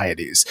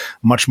society's,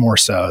 much more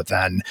so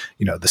than,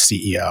 the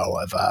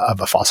CEO of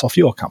a fossil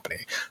fuel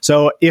company.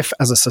 So if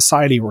as a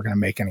society we're going to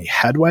make any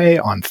headway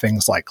on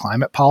things like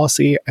climate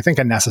policy, I think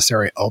a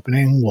necessary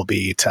opening will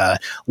be to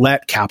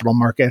let capital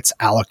markets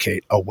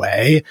allocate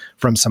away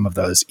from some of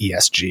those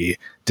ESG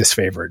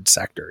disfavored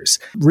sectors.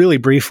 Really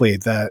briefly,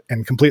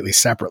 and completely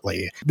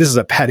separately, this is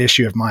a pet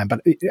issue of mine, but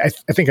I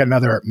think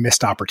another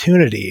missed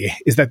opportunity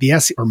is that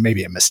or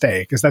maybe a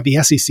mistake, is that the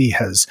SEC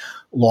has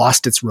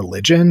lost its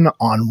religion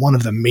on one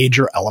of the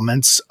major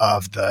elements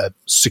of the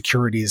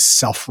securities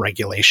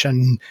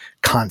self-regulation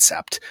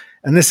concept.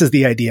 And this is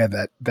the idea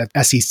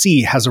that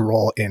SEC has a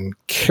role in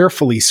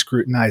carefully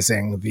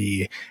scrutinizing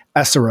the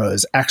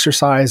SRO's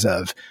exercise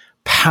of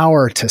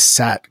power to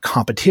set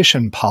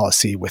competition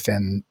policy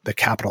within the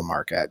capital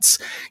markets.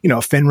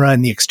 FINRA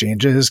and the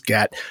exchanges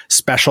get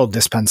special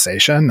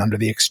dispensation under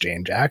the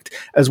Exchange Act,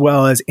 as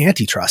well as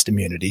antitrust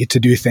immunity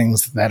to do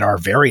things that are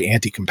very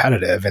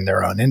anti-competitive in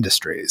their own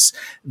industries.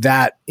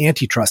 That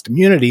antitrust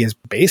immunity is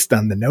based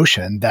on the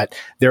notion that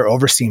they're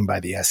overseen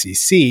by the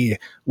SEC,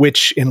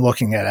 which in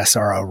looking at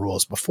SRO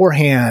rules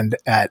beforehand,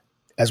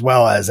 as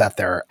well as at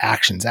their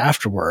actions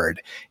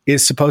afterward,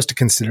 is supposed to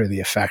consider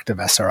the effect of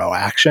SRO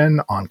action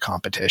on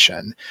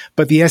competition.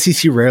 But the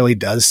SEC rarely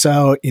does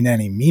so in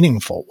any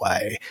meaningful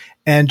way.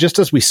 And just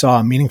as we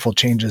saw meaningful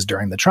changes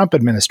during the Trump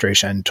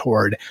administration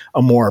toward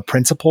a more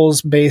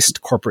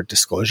principles-based corporate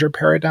disclosure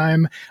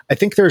paradigm, I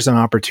think there's an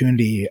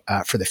opportunity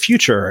for the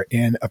future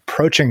in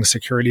approaching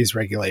securities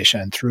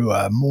regulation through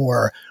a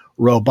more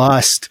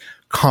robust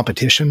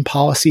competition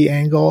policy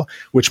angle,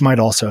 which might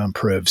also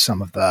improve some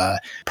of the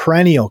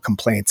perennial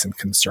complaints and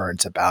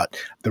concerns about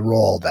the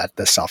role that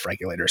the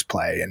self-regulators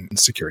play in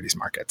securities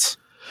markets.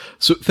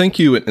 So thank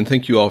you, and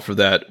thank you all for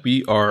that.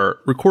 We are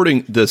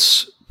recording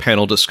this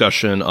panel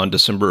discussion on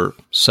December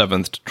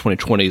 7th,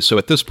 2020. So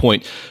at this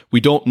point, we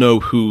don't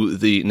know who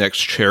the next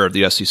chair of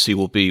the SEC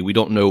will be. We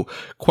don't know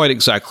quite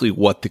exactly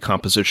what the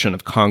composition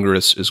of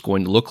Congress is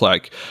going to look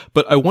like.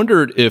 But I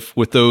wondered if,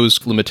 with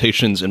those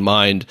limitations in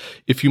mind,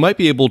 if you might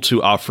be able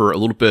to offer a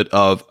little bit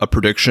of a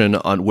prediction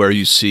on where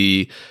you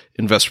see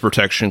investor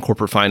protection,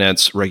 corporate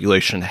finance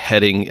regulation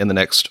heading in the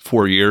next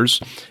 4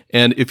 years.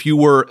 And if you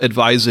were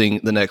advising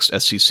the next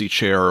SEC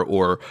chair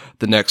or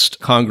the next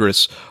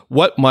Congress,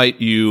 what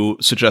might you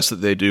suggest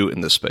that they do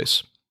in this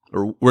space?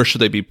 Or where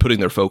should they be putting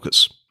their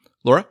focus?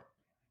 Laura?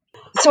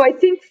 So I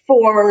think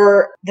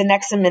for the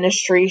next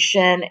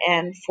administration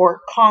and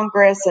for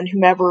Congress and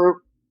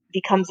whomever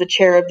becomes the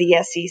chair of the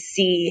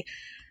SEC,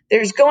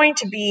 there's going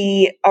to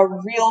be a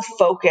real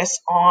focus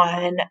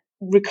on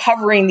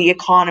recovering the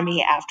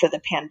economy after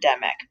the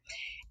pandemic.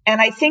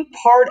 And I think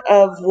part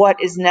of what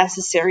is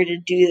necessary to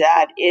do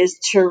that is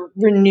to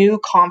renew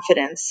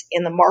confidence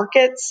in the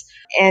markets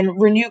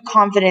and renew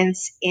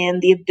confidence in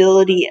the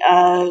ability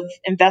of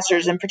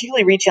investors, and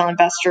particularly retail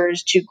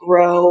investors, to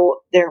grow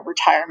their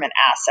retirement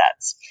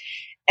assets.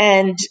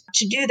 And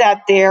to do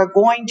that, they're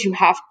going to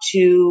have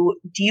to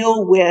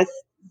deal with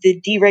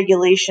the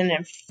deregulation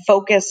and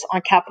focus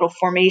on capital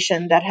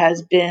formation that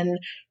has been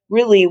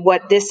really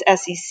what this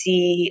SEC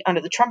under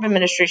the Trump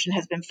administration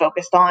has been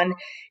focused on,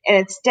 and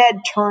instead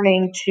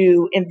turning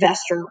to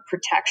investor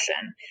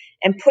protection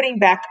and putting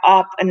back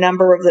up a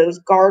number of those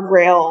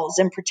guardrails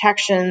and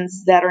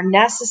protections that are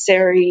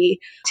necessary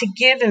to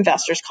give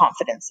investors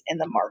confidence in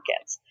the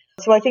markets.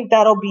 So I think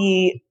that'll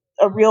be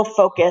a real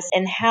focus,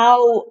 and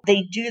how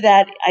they do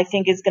that, I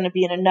think, is going to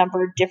be in a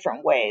number of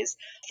different ways.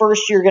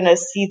 First, you're going to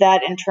see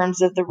that in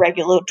terms of the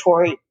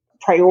regulatory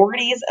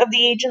priorities of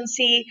the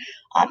agency,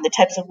 the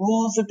types of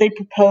rules that they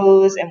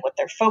propose and what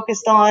they're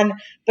focused on,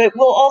 but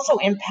will also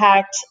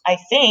impact, I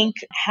think,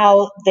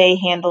 how they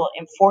handle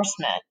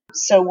enforcement.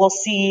 So we'll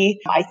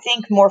see, I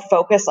think, more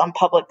focus on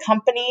public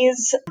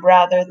companies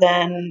rather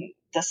than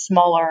the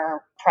smaller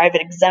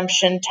private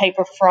exemption type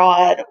of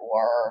fraud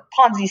or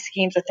Ponzi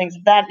schemes or things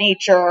of that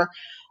nature.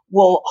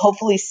 We'll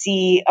hopefully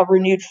see a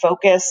renewed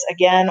focus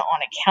again on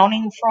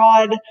accounting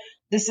fraud.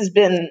 this has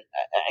been,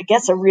 I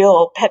guess, a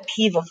real pet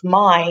peeve of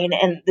mine,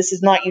 and this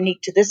is not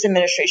unique to this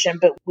administration,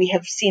 but we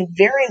have seen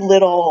very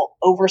little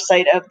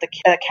oversight of the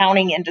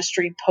accounting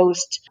industry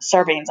post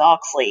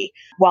Sarbanes-Oxley.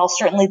 While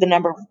certainly the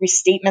number of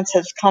restatements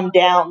has come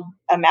down,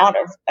 amount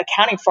of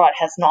accounting fraud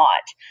has not.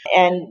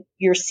 And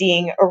you're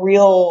seeing a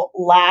real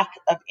lack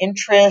of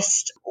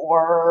interest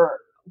or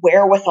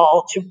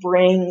wherewithal to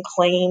bring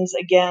claims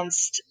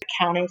against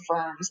accounting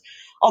firms,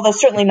 although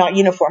certainly not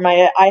uniform.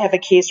 I have a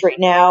case right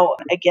now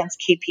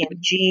against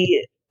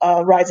KPMG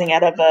rising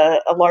out of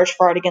a large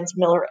fraud against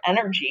Miller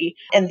Energy.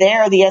 And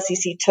there the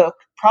SEC took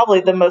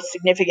probably the most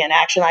significant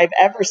action I've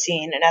ever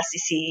seen an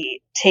SEC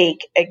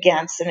take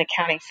against an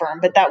accounting firm.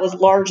 But that was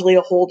largely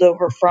a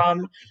holdover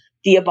from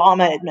the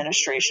Obama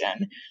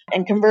administration.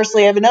 And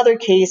conversely, I have another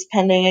case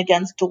pending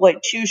against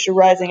Deloitte Touche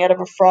arising out of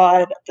a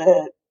fraud,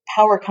 the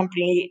power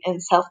company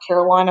in South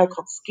Carolina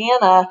called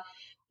SCANA,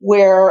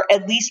 where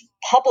at least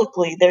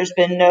publicly there's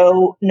been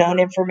no known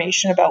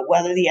information about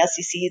whether the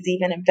SEC is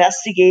even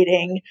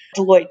investigating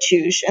Deloitte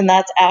Touche. And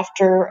that's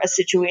after a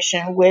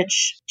situation in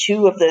which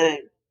two of the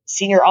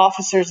senior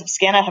officers of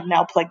SCANA have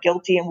now pled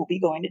guilty and will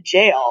be going to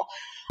jail.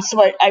 So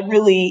I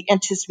really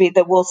anticipate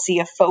that we'll see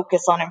a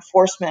focus on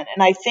enforcement.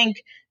 And I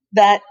think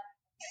that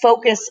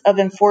focus of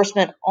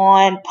enforcement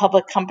on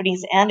public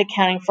companies and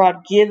accounting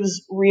fraud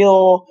gives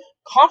real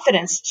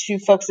confidence to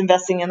folks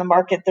investing in the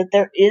market that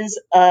there is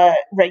a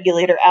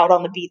regulator out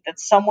on the beat, that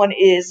someone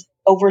is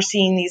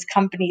overseeing these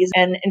companies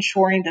and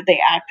ensuring that they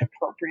act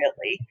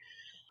appropriately.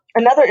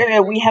 Another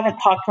area we haven't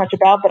talked much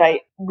about, but I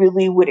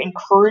really would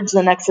encourage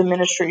the next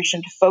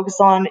administration to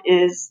focus on,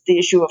 is the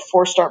issue of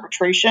forced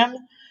arbitration.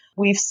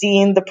 We've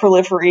seen the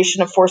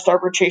proliferation of forced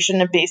arbitration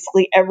in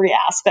basically every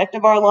aspect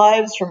of our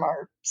lives, from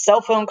our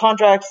cell phone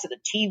contracts to the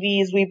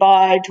TVs we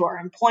buy to our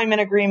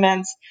employment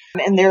agreements.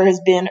 And there has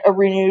been a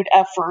renewed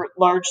effort,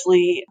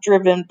 largely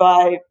driven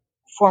by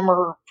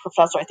former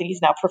professor, I think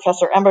he's now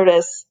Professor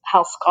Emeritus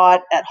Hal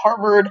Scott at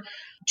Harvard,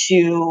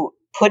 to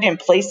put in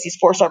place these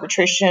forced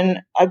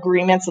arbitration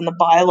agreements in the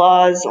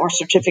bylaws or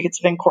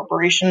certificates of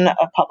incorporation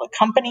of public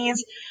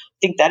companies.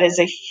 I think that is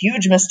a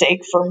huge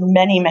mistake for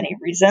many, many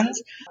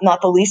reasons,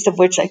 not the least of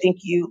which I think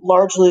you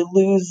largely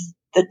lose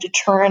the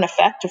deterrent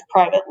effect of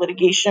private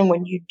litigation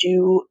when you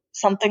do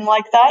something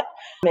like that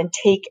and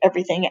take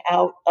everything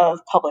out of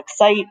public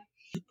sight,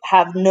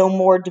 have no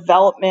more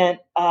development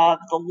of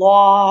the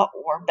law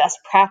or best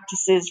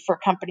practices for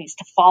companies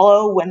to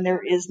follow when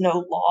there is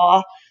no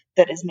law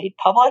that is made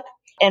public.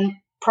 And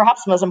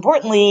perhaps most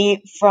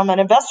importantly, from an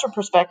investor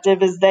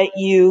perspective, is that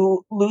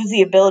you lose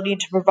the ability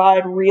to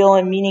provide real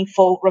and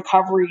meaningful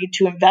recovery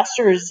to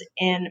investors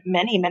in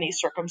many, many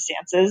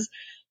circumstances.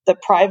 The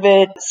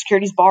private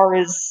securities bar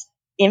is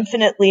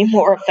infinitely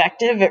more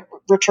effective at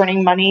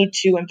returning money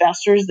to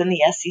investors than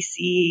the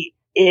SEC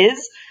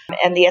is.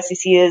 And the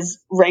SEC has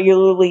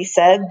regularly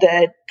said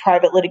that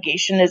private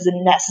litigation is a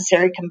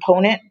necessary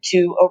component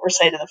to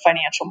oversight of the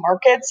financial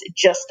markets. It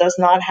just does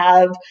not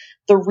have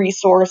the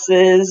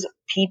resources,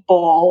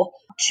 people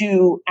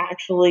to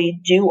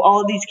actually do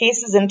all of these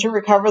cases and to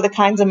recover the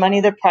kinds of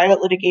money that private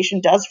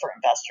litigation does for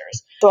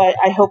investors. So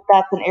I hope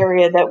that's an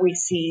area that we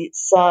see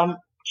some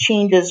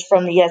changes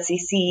from the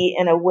SEC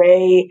in a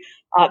way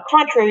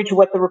contrary to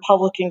what the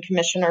Republican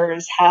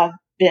commissioners have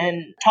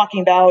been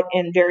talking about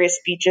in various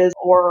speeches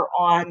or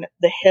on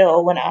the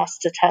Hill when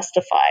asked to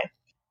testify.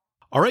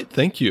 All right,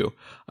 thank you.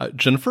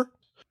 Jennifer?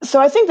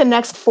 So I think the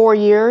next 4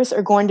 years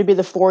are going to be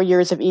the 4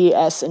 years of E,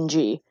 S, and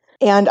G.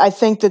 And I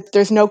think that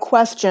there's no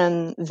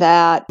question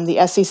that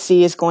the SEC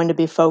is going to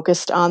be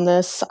focused on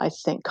this. I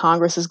think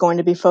Congress is going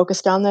to be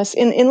focused on this,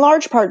 in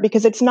large part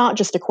because it's not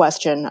just a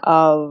question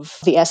of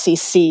the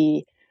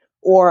SEC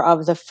or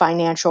of the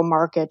financial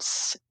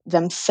markets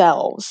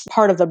themselves.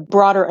 Part of the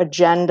broader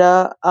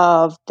agenda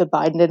of the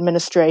Biden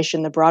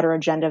administration, the broader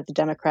agenda of the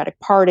Democratic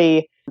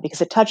Party,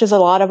 because it touches a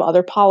lot of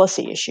other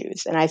policy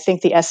issues. And I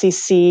think the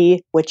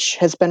SEC, which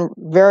has been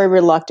very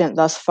reluctant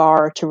thus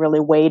far to really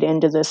wade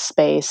into this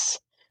space,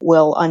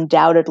 will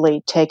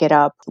undoubtedly take it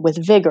up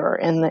with vigor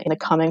in the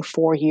coming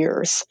 4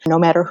 years, no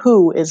matter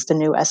who is the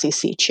new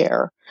SEC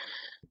chair.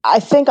 I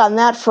think on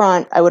that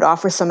front, I would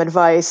offer some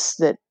advice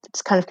that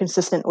it's kind of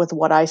consistent with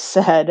what I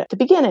said at the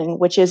beginning,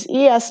 which is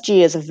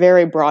ESG is a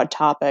very broad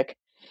topic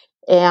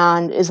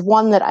and is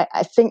one that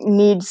I think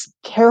needs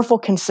careful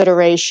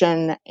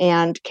consideration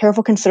and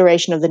careful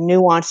consideration of the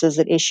nuances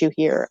at issue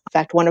here. In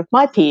fact, one of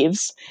my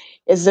peeves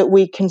is that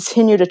we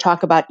continue to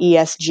talk about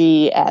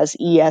ESG as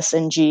ES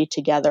and G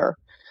together.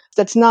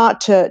 That's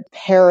not to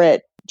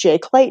parrot Jay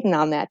Clayton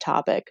on that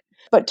topic,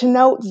 but to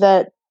note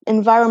that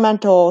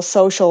environmental,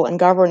 social, and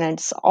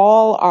governance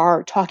all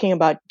are talking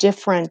about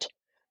different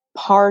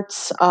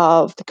parts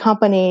of the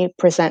company,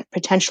 present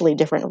potentially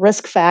different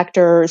risk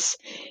factors,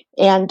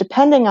 and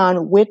depending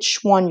on which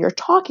one you're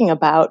talking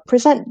about,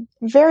 present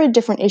very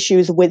different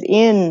issues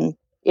within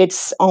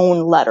its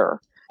own letter.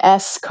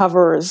 S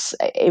covers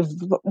a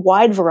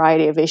wide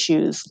variety of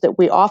issues that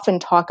we often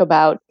talk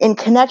about in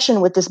connection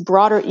with this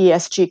broader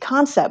ESG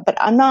concept, but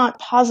I'm not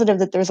positive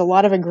that there's a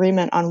lot of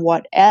agreement on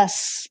what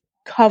S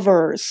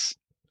covers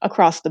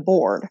across the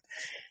board.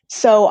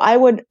 So I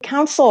would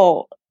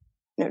counsel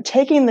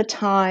taking the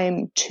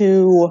time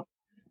to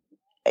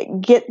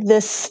get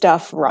this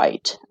stuff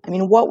right. I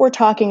mean, what we're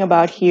talking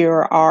about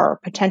here are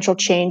potential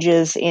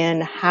changes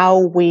in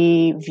how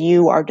we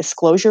view our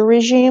disclosure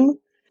regime,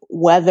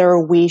 whether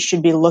we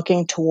should be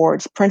looking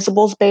towards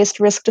principles-based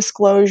risk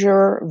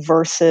disclosure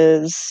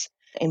versus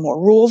a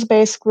more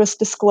rules-based risk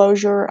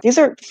disclosure. These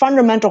are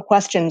fundamental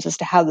questions as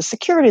to how the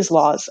securities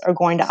laws are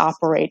going to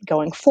operate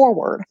going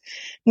forward,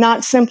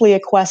 not simply a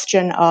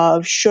question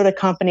of should a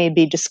company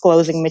be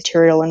disclosing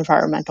material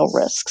environmental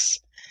risks.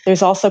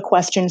 There's also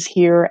questions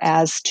here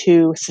as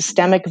to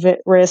systemic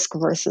risk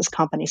versus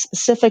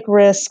company-specific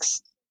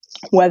risks,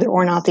 whether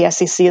or not the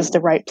SEC is the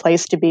right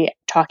place to be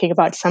talking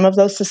about some of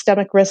those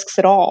systemic risks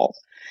at all.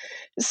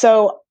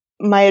 So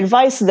my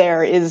advice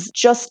there is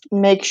just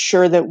make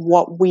sure that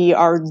what we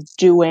are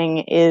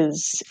doing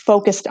is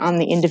focused on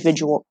the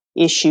individual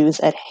issues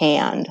at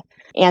hand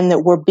and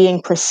that we're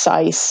being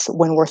precise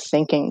when we're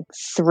thinking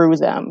through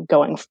them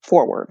going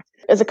forward.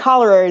 As a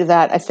corollary to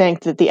that, I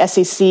think that the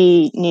SEC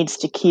needs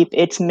to keep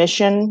its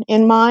mission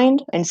in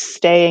mind and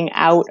staying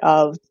out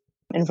of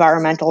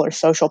environmental or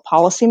social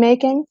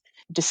policymaking.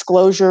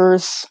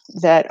 Disclosures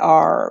that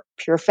are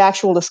pure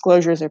factual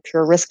disclosures or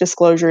pure risk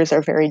disclosures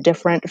are very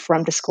different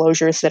from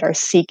disclosures that are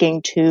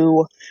seeking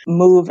to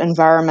move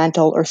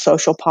environmental or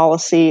social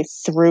policy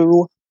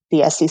through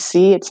the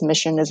SEC. Its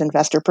mission is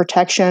investor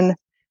protection,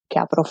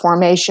 capital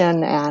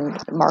formation,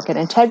 and market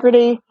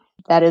integrity.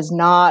 That is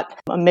not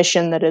a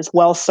mission that is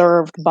well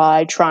served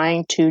by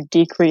trying to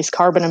decrease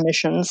carbon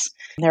emissions.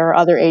 There are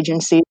other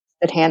agencies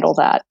that handle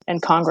that,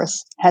 and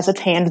Congress has its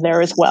hand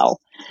there as well.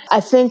 I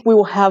think we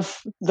will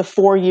have the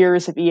 4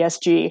 years of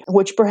ESG,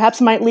 which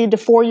perhaps might lead to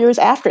 4 years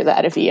after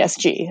that of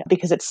ESG,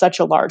 because it's such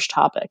a large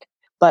topic.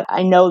 But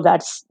I know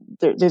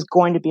there's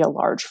going to be a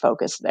large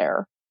focus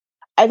there.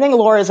 I think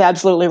Laura is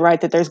absolutely right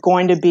that there's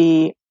going to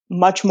be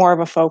much more of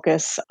a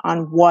focus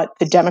on what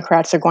the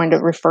Democrats are going to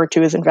refer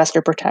to as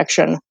investor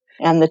protection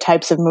and the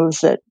types of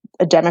moves that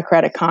a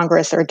Democratic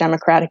Congress or a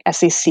Democratic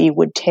SEC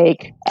would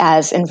take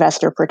as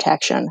investor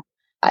protection.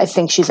 I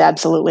think she's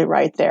absolutely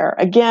right there.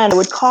 Again, I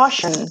would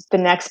caution the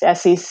next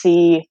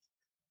SEC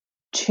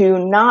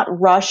to not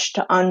rush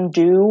to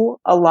undo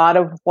a lot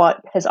of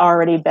what has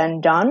already been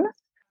done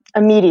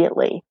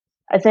immediately.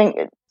 I think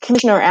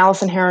Commissioner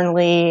Allison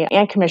Herron-Lee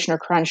and Commissioner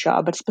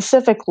Crenshaw, but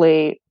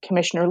specifically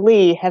Commissioner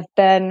Lee, have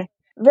been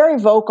very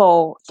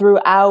vocal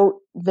throughout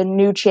the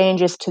new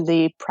changes to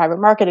the private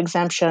market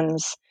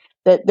exemptions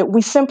that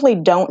we simply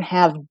don't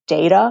have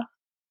data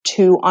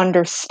to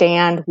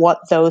understand what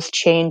those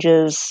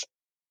changes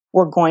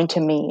were going to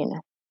mean.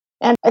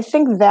 And I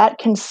think that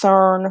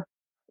concern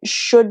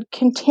should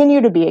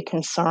continue to be a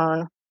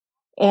concern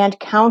and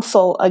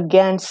counsel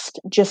against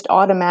just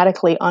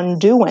automatically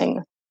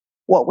undoing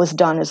what was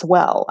done as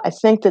well. I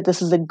think that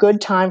this is a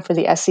good time for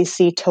the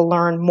SEC to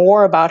learn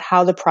more about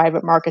how the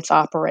private markets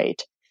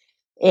operate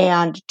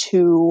and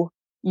to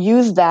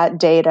use that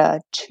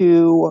data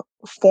to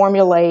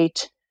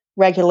formulate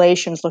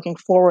regulations looking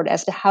forward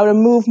as to how to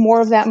move more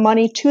of that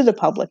money to the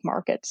public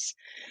markets.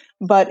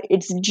 But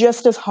it's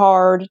just as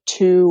hard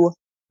to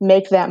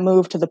make that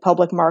move to the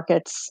public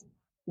markets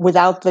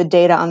without the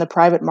data on the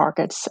private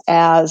markets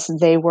as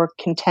they were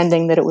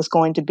contending that it was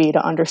going to be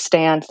to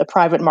understand the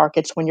private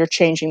markets when you're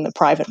changing the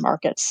private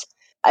markets.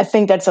 I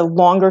think that's a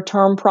longer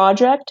term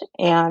project,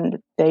 and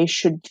they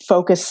should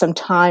focus some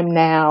time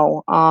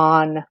now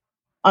on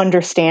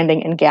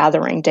understanding and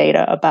gathering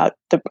data about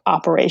the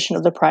operation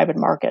of the private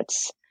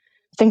markets.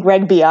 I think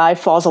Reg BI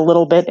falls a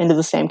little bit into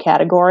the same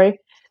category.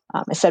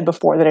 I said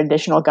before that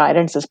additional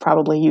guidance is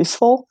probably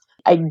useful.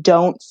 I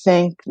don't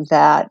think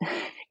that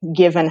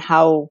given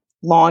how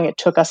long it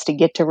took us to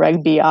get to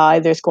Reg BI,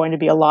 there's going to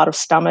be a lot of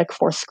stomach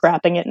for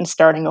scrapping it and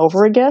starting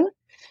over again,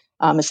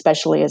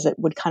 especially as it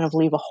would kind of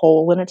leave a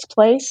hole in its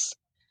place.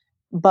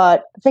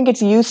 But I think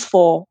it's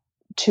useful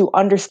to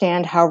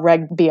understand how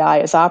Reg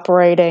BI is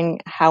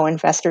operating, how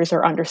investors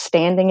are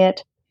understanding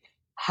it,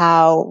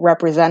 how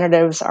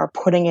representatives are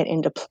putting it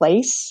into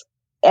place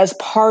as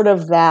part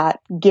of that,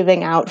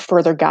 giving out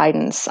further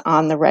guidance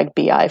on the Reg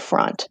BI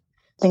front.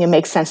 I think it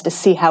makes sense to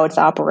see how it's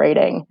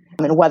operating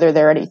and whether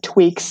there are any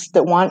tweaks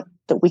that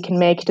we can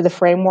make to the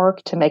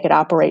framework to make it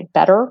operate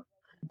better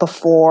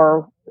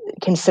before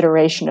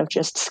consideration of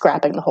just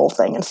scrapping the whole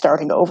thing and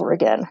starting over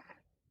again.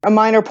 A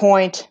minor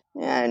point,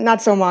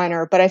 not so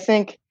minor, but I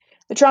think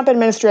the Trump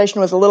administration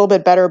was a little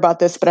bit better about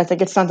this, but I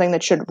think it's something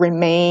that should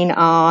remain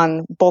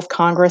on both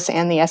Congress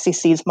and the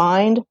SEC's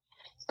mind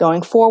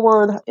going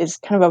forward, is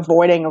kind of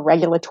avoiding a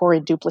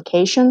regulatory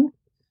duplication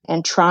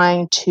and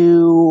trying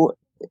to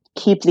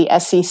keep the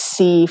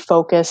SEC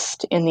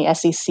focused in the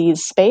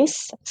SEC's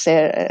space.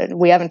 So,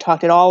 we haven't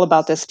talked at all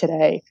about this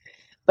today,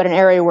 but an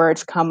area where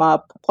it's come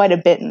up quite a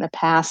bit in the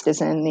past is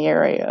in the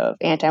area of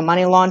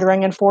anti-money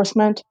laundering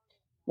enforcement,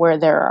 where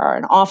there are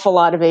an awful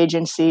lot of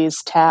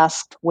agencies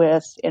tasked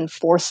with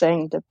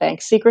enforcing the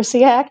Bank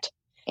Secrecy Act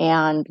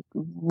and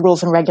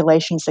rules and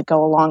regulations that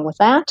go along with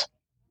that.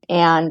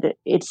 And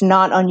it's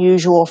not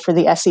unusual for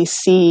the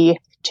SEC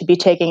to be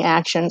taking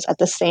actions at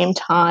the same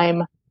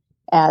time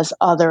as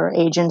other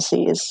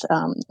agencies.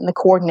 And the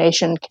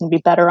coordination can be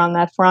better on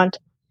that front.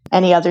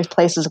 Any other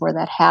places where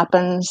that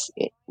happens,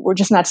 we're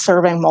just not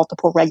serving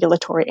multiple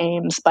regulatory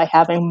aims by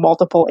having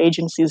multiple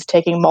agencies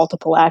taking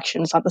multiple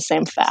actions on the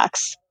same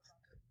facts.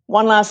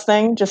 One last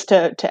thing, just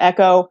to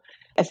echo,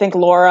 I think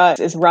Laura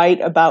is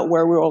right about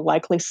where we will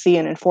likely see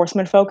an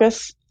enforcement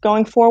focus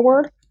going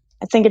forward.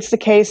 I think it's the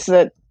case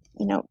that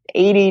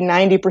 80,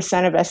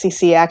 90% of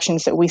SEC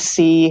actions that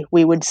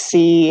we would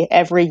see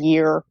every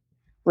year,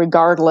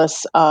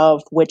 regardless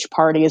of which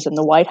party is in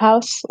the White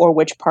House or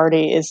which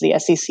party is the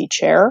SEC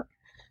chair.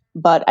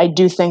 But I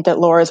do think that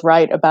Laura's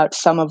right about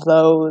some of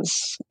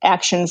those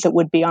actions that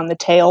would be on the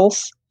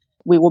tails.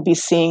 We will be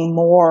seeing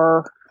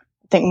more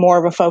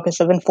of a focus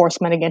of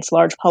enforcement against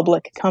large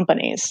public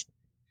companies,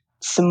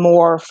 some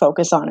more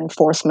focus on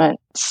enforcement,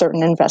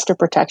 certain investor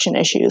protection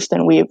issues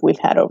than we've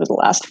had over the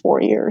last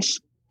 4 years.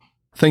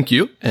 Thank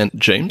you. And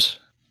James?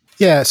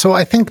 Yeah, so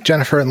I think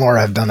Jennifer and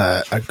Laura have done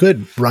a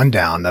good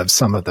rundown of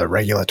some of the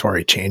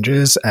regulatory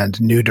changes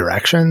and new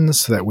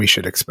directions that we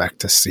should expect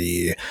to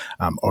see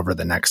over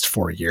the next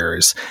 4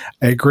 years.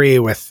 I agree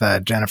with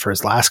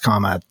Jennifer's last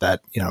comment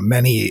that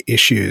many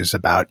issues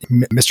about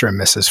Mr. and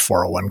Mrs.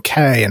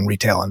 401k and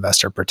retail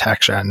investor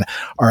protection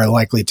are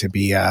likely to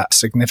be a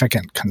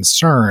significant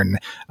concern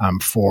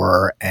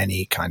for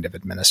any kind of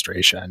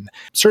administration.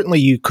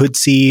 Certainly, you could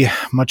see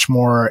much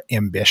more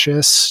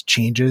ambitious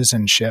changes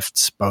and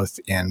shifts both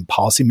in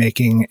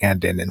policymaking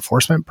and in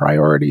enforcement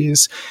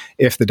priorities.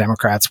 If the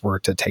Democrats were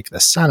to take the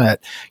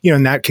Senate,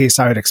 in that case,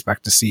 I would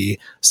expect to see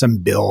some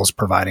bills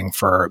providing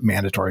for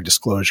mandatory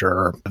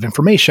disclosure of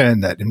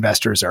information that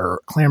investors are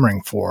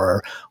clamoring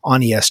for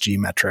on ESG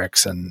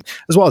metrics, and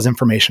as well as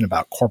information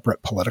about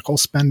corporate political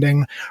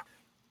spending.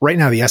 Right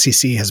now, the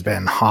SEC has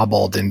been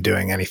hobbled in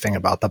doing anything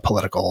about the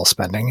political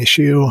spending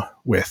issue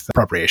with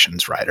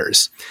appropriations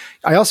riders.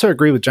 I also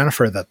agree with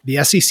Jennifer that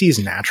the SEC's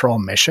natural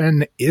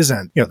mission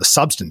isn't, the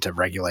substantive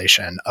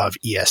regulation of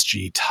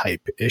ESG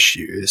type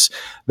issues.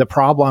 The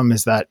problem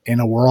is that in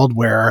a world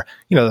where,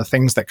 the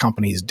things that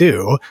companies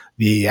do,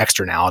 the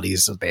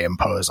externalities that they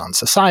impose on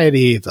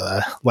society,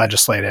 the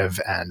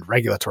legislative and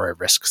regulatory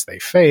risks they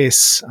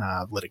face,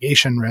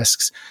 litigation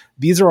risks,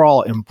 these are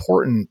all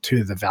important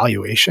to the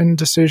valuation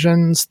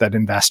decisions that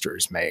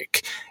investors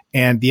make.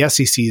 And the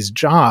SEC's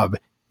job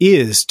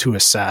is to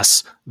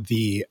assess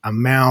the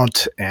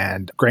amount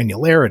and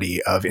granularity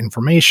of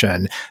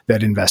information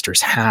that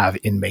investors have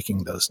in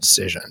making those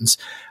decisions.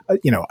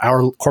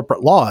 Our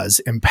corporate laws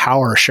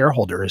empower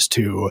shareholders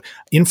to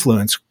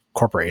influence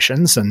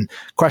corporations, and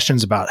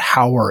questions about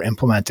how we're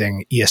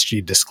implementing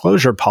ESG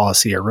disclosure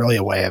policy are really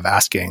a way of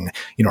asking,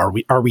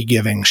 are we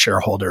giving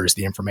shareholders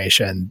the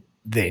information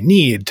they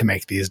need to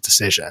make these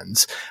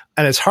decisions?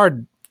 And it's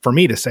hard for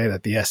me to say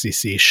that the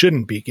SEC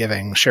shouldn't be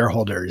giving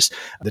shareholders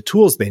the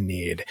tools they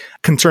need.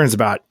 Concerns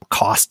about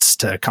costs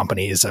to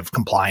companies of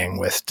complying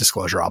with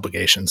disclosure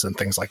obligations and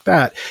things like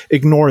that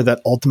ignore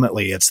that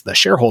ultimately it's the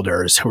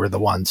shareholders who are the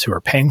ones who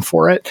are paying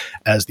for it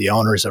as the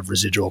owners of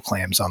residual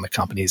claims on the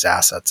company's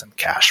assets and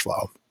cash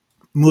flow.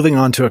 Moving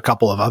on to a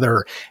couple of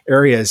other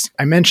areas,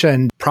 I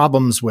mentioned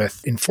problems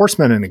with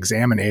enforcement and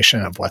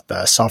examination of what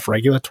the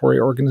self-regulatory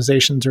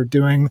organizations are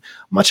doing.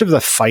 Much of the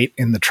fight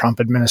in the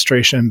Trump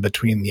administration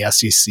between the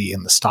SEC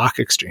and the stock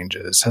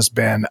exchanges has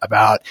been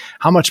about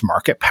how much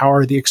market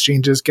power the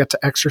exchanges get to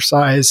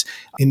exercise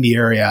in the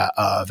area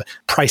of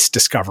price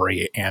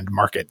discovery and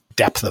market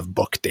depth of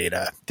book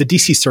data. The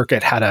DC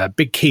Circuit had a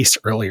big case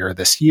earlier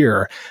this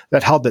year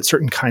that held that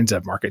certain kinds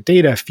of market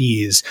data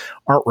fees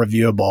aren't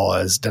reviewable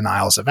as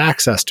denials of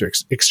access to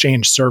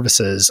exchange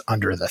services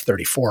under the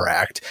 34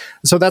 Act.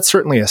 So that's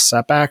certainly a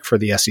setback for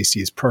the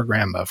SEC's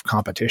program of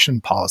competition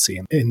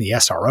policy in the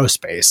SRO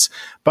space.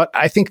 But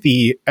I think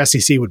the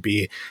SEC would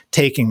be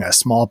taking a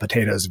small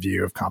potatoes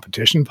view of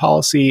competition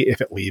policy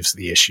if it leaves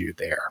the issue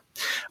there.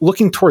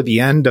 Looking toward the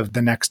end of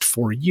the next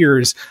 4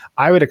 years,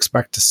 I would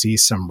expect to see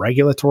some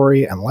regulatory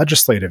and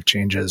legislative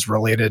changes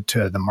related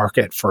to the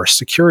market for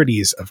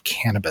securities of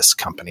cannabis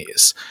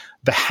companies.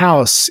 The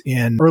House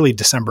in early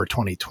December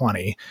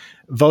 2020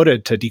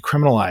 voted to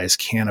decriminalize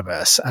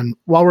cannabis. And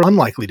while we're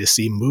unlikely to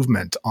see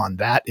movement on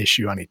that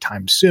issue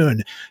anytime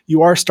soon,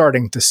 you are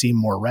starting to see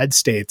more red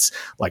states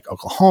like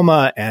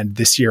Oklahoma and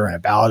this year in a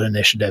ballot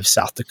initiative,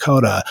 South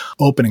Dakota,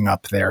 opening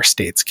up their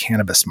state's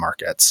cannabis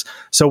markets.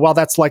 So while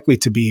that's likely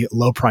to be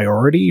low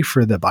priority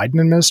for the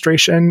Biden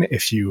administration,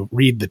 if you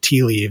read the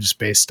tea leaves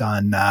based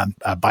on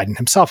Biden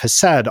himself has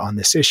said on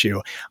this issue,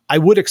 I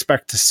would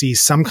expect to see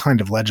some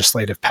kind of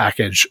legislative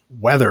package,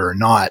 whether or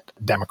not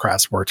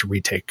Democrats were to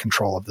retake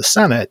control of the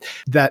Senate,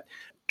 that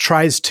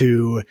tries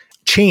to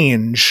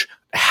change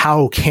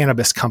how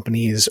cannabis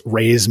companies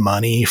raise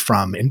money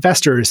from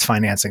investors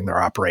financing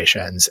their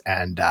operations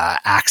and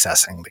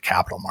accessing the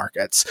capital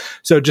markets.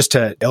 So just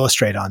to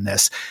illustrate on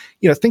this,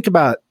 think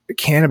about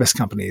cannabis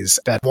companies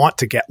that want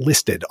to get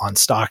listed on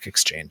stock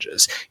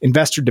exchanges.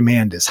 Investor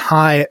demand is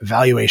high,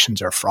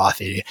 valuations are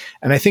frothy.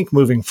 And I think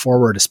moving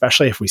forward,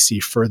 especially if we see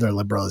further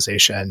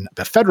liberalization at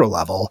the federal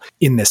level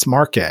in this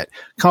market,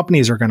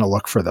 companies are going to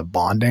look for the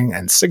bonding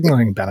and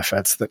signaling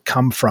benefits that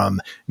come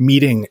from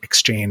meeting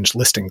exchange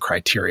listing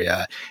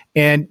criteria.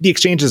 And the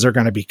exchanges are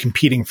going to be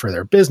competing for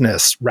their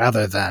business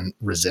rather than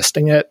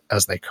resisting it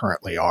as they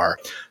currently are.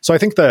 So I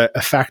think the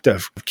effect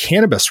of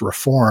cannabis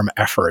reform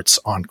efforts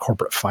on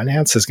corporate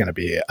finance is going to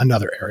be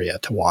another area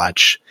to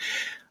watch.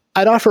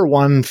 I'd offer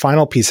one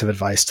final piece of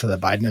advice to the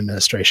Biden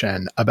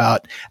administration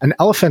about an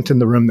elephant in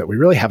the room that we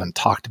really haven't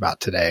talked about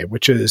today,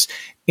 which is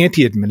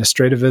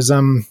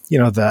anti-administrativism,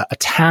 the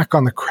attack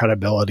on the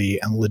credibility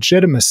and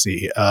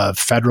legitimacy of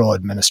federal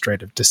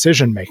administrative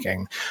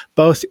decision-making,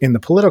 both in the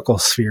political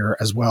sphere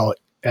as well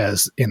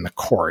as in the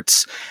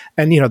courts.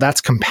 And,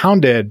 that's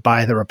compounded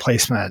by the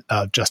replacement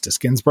of Justice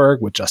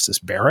Ginsburg with Justice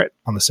Barrett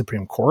on the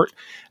Supreme Court,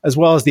 as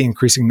well as the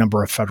increasing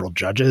number of federal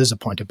judges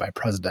appointed by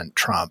President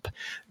Trump.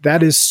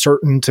 That is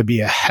certain to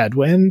be a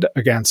headwind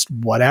against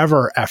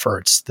whatever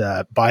efforts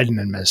the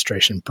Biden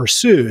administration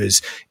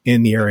pursues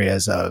in the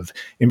areas of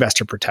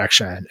investor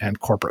protection and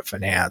corporate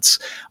finance.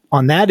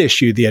 On that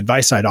issue, the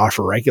advice I'd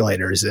offer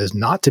regulators is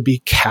not to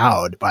be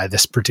cowed by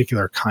this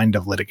particular kind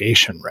of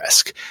litigation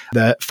risk.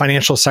 The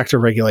financial sector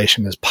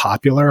regulation is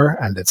popular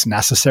and it's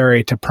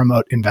necessary to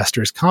promote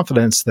investors'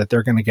 confidence that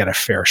they're going to get a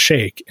fair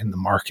shake in the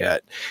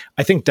market.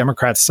 I think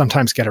Democrats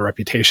sometimes get a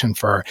reputation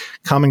for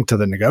coming to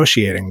the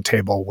negotiating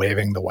table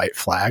waving the white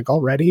flag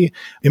already.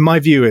 In my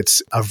view,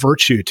 it's a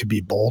virtue to be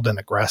bold and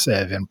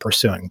aggressive in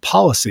pursuing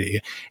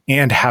policy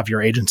and have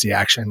your agency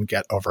action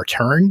get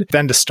overturned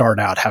than to start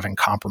out having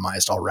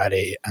compromised already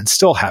and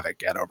still have it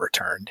get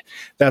overturned.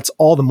 That's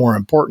all the more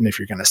important if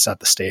you're going to set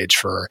the stage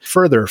for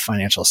further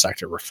financial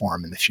sector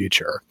reform in the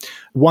future.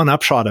 One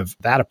upshot of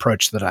that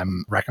approach that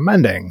I'm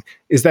recommending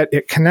is that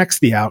it connects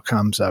the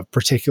outcomes of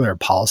particular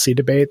policy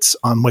debates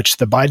on which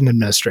the Biden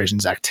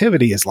administration's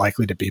activity is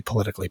likely to be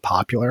politically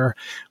popular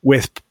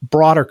with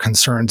broader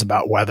concerns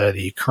about whether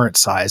the current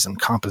size and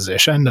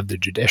composition of the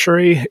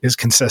judiciary is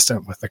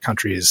consistent with the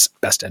country's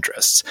best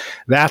interests.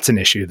 That's an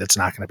issue that's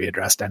not going to be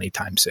addressed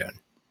anytime soon.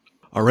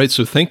 All right.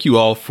 So thank you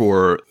all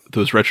for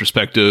those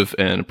retrospective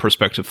and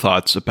prospective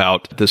thoughts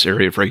about this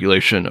area of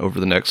regulation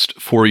over the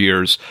next 4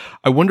 years.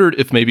 I wondered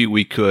if maybe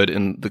we could,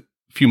 in the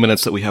few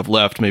minutes that we have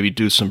left, maybe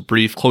do some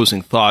brief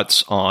closing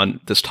thoughts on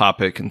this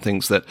topic and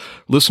things that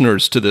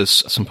listeners to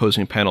this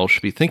symposium panel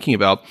should be thinking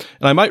about.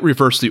 And I might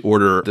reverse the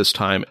order this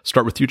time.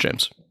 Start with you,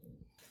 James.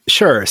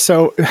 Sure.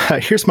 So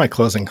here's my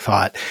closing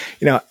thought.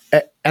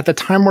 At the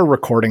time we're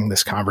recording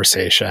this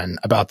conversation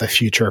about the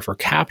future for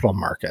capital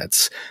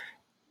markets,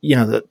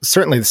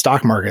 certainly the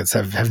stock markets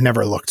have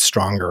never looked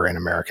stronger in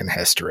American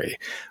history.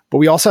 But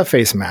we also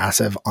face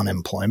massive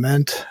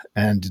unemployment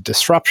and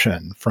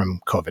disruption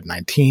from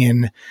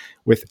COVID-19,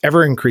 with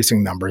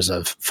ever-increasing numbers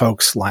of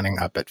folks lining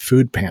up at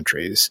food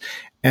pantries,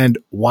 and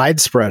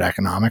widespread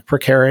economic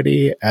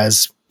precarity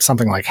as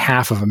something like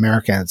half of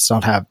Americans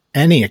don't have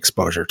any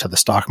exposure to the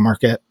stock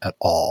market at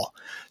all.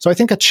 So I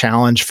think a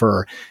challenge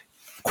for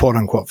quote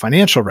unquote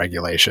financial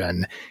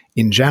regulation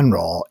in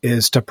general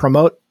is to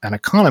promote an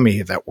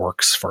economy that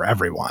works for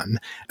everyone.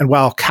 And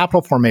while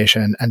capital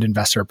formation and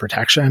investor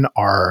protection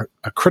are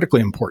a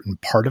critically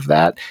important part of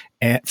that,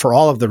 and for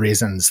all of the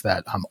reasons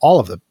that all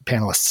of the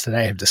panelists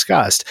today have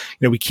discussed,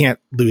 we can't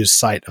lose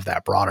sight of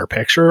that broader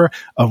picture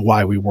of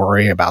why we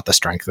worry about the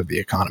strength of the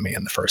economy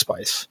in the first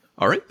place.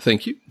 All right.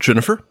 Thank you.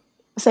 Jennifer?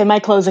 So my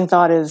closing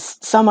thought is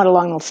somewhat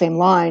along the same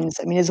lines.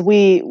 I mean, as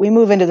we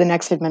move into the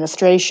next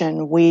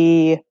administration,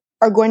 we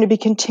are going to be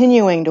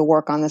continuing to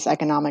work on this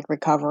economic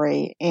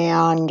recovery.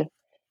 And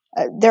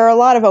there are a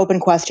lot of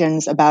open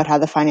questions about how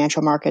the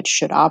financial markets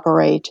should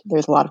operate.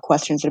 There's a lot of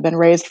questions that have been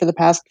raised for the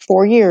past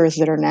 4 years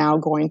that are now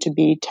going to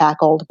be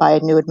tackled by a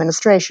new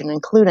administration,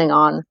 including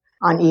on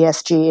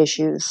ESG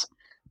issues.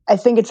 I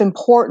think it's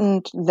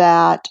important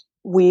that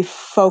we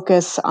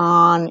focus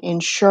on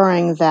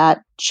ensuring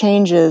that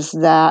changes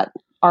that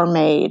are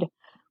made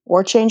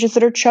or changes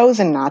that are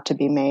chosen not to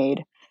be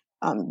made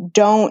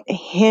don't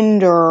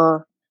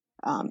hinder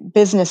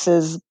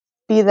businesses,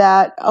 be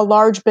that a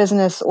large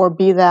business or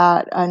be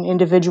that an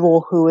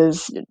individual who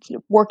is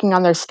working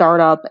on their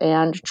startup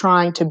and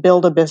trying to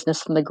build a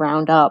business from the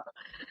ground up,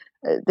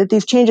 that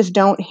these changes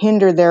don't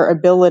hinder their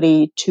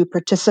ability to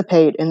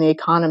participate in the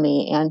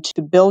economy and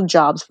to build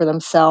jobs for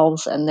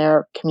themselves and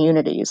their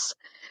communities,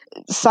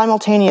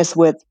 simultaneous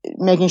with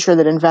making sure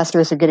that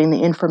investors are getting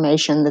the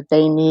information that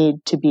they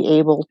need to be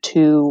able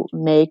to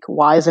make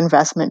wise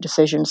investment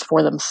decisions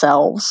for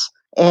themselves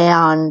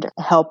and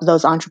help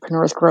those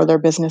entrepreneurs grow their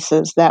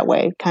businesses that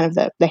way. Kind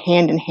of the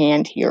hand in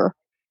hand here,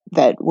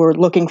 that we're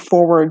looking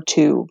forward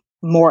to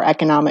more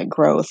economic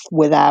growth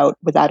without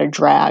a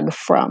drag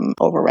from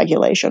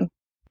overregulation.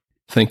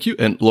 Thank you.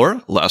 And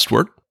Laura, last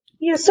word.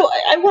 Yeah, so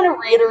I want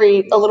to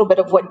reiterate a little bit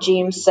of what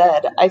James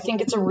said. I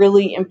think it's a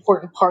really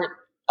important part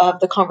of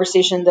the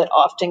conversation that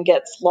often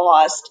gets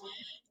lost.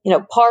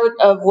 Part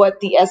of what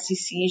the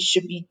SEC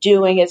should be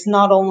doing is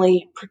not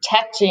only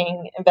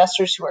protecting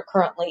investors who are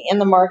currently in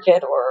the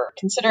market or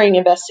considering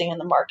investing in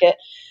the market,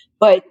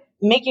 but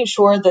making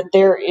sure that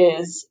there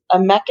is a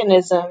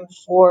mechanism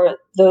for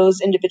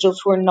those individuals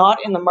who are not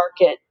in the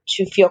market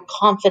to feel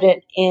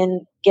confident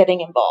in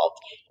getting involved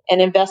and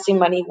investing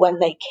money when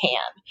they can.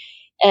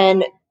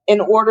 And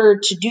in order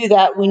to do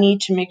that, we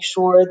need to make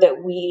sure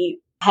that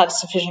we have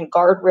sufficient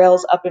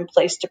guardrails up in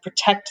place to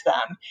protect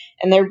them.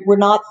 And we're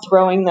not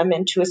throwing them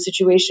into a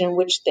situation in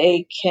which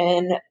they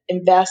can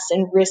invest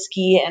in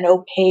risky and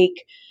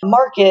opaque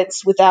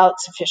markets without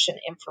sufficient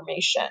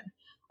information.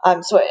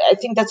 So I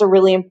think that's a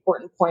really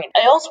important point.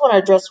 I also want to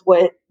address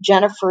what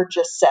Jennifer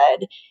just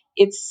said.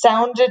 It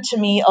sounded to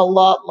me a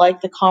lot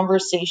like the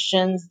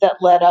conversations that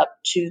led up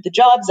to the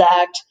Jobs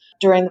Act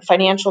during the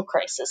financial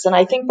crisis. And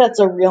I think that's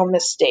a real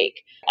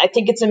mistake. I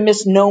think it's a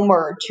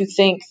misnomer to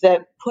think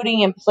that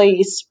putting in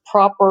place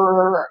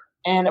proper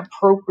and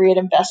appropriate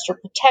investor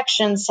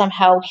protection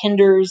somehow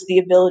hinders the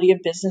ability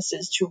of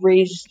businesses to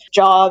raise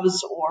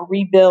jobs or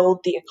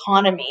rebuild the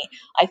economy.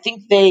 I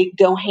think they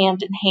go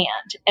hand in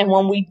hand. And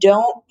when we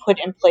don't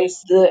put in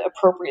place the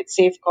appropriate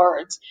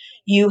safeguards,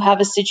 you have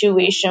a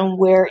situation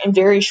where in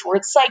very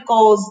short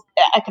cycles,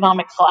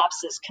 economic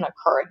collapses can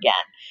occur again.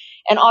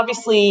 And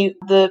obviously,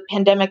 the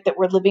pandemic that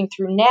we're living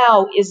through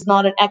now is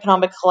not an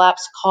economic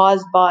collapse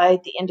caused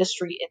by the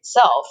industry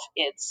itself.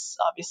 It's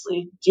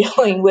obviously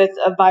dealing with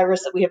a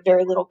virus that we have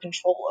very little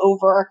control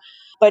over.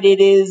 But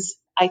it is,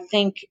 I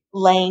think,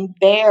 laying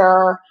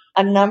bare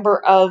a number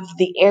of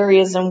the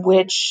areas in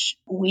which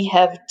we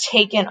have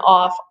taken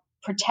off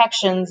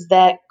protections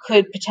that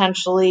could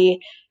potentially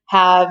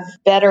have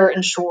better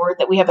ensured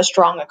that we have a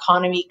strong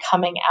economy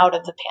coming out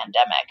of the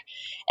pandemic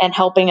and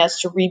helping us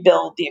to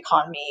rebuild the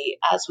economy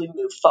as we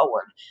move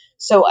forward.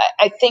 So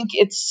I think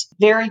it's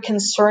very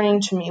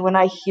concerning to me when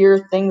I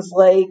hear things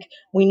like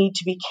we need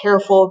to be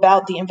careful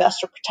about the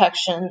investor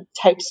protection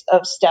types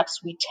of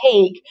steps we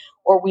take,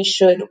 or we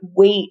should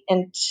wait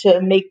and to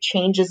make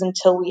changes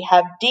until we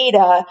have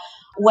data,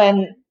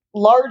 when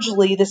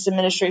largely this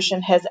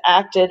administration has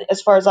acted, as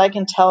far as I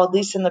can tell, at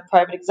least in the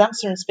private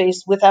exemption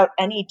space, without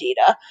any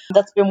data.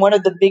 That's been one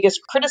of the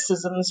biggest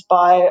criticisms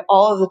by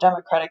all of the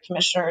Democratic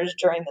commissioners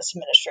during this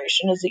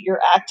administration, is that you're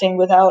acting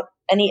without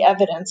any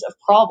evidence of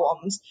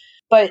problems.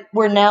 But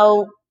we're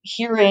now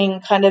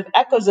hearing kind of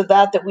echoes of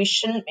that we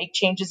shouldn't make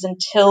changes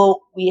until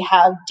we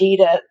have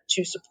data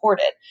to support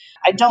it.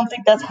 I don't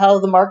think that's how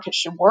the market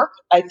should work.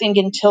 I think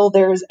until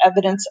there's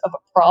evidence of a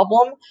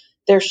problem,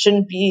 there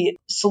shouldn't be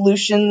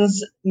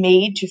solutions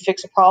made to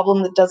fix a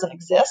problem that doesn't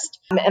exist.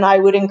 And I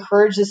would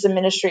encourage this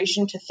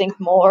administration to think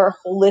more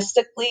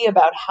holistically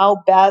about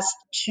how best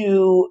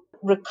to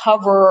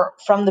recover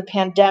from the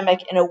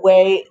pandemic in a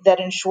way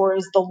that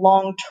ensures the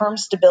long-term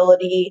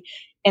stability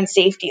and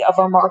safety of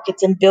our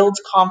markets and builds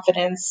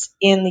confidence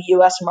in the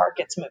U.S.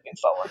 markets moving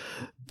forward.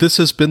 This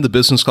has been the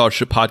Business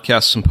Scholarship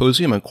Podcast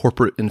Symposium on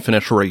Corporate and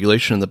Financial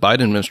Regulation in the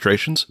Biden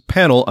administration's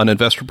panel on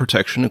investor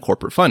protection and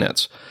corporate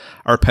finance.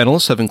 Our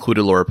panelists have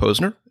included Laura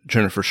Posner,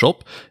 Jennifer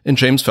Schulp, and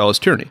James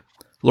Fallis-Tierney.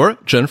 Laura,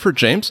 Jennifer,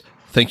 James,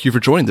 thank you for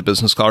joining the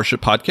Business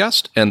Scholarship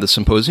Podcast and the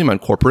Symposium on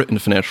Corporate and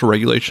Financial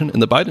Regulation in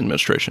the Biden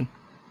administration.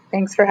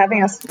 Thanks for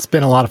having us. It's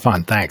been a lot of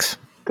fun. Thanks.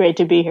 Great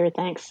to be here.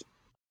 Thanks.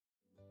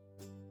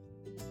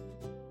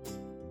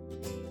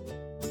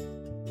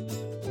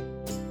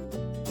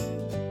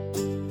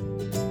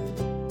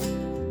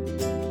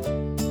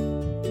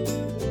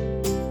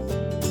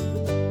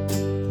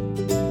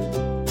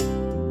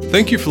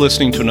 Thank you for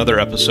listening to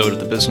another episode of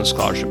the Business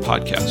Scholarship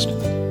Podcast.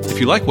 If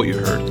you like what you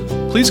heard,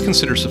 please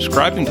consider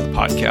subscribing to the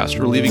podcast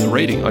or leaving a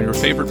rating on your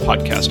favorite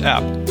podcast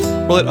app,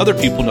 or let other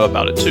people know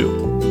about it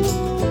too.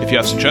 If you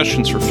have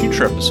suggestions for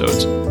future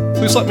episodes,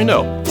 please let me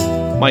know.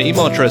 My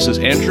email address is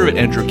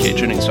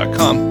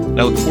andrew@andrewkjennings.com,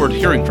 and I look forward to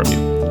hearing from you.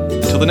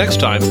 Until the next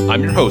time,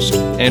 I'm your host,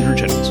 Andrew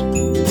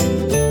Jennings.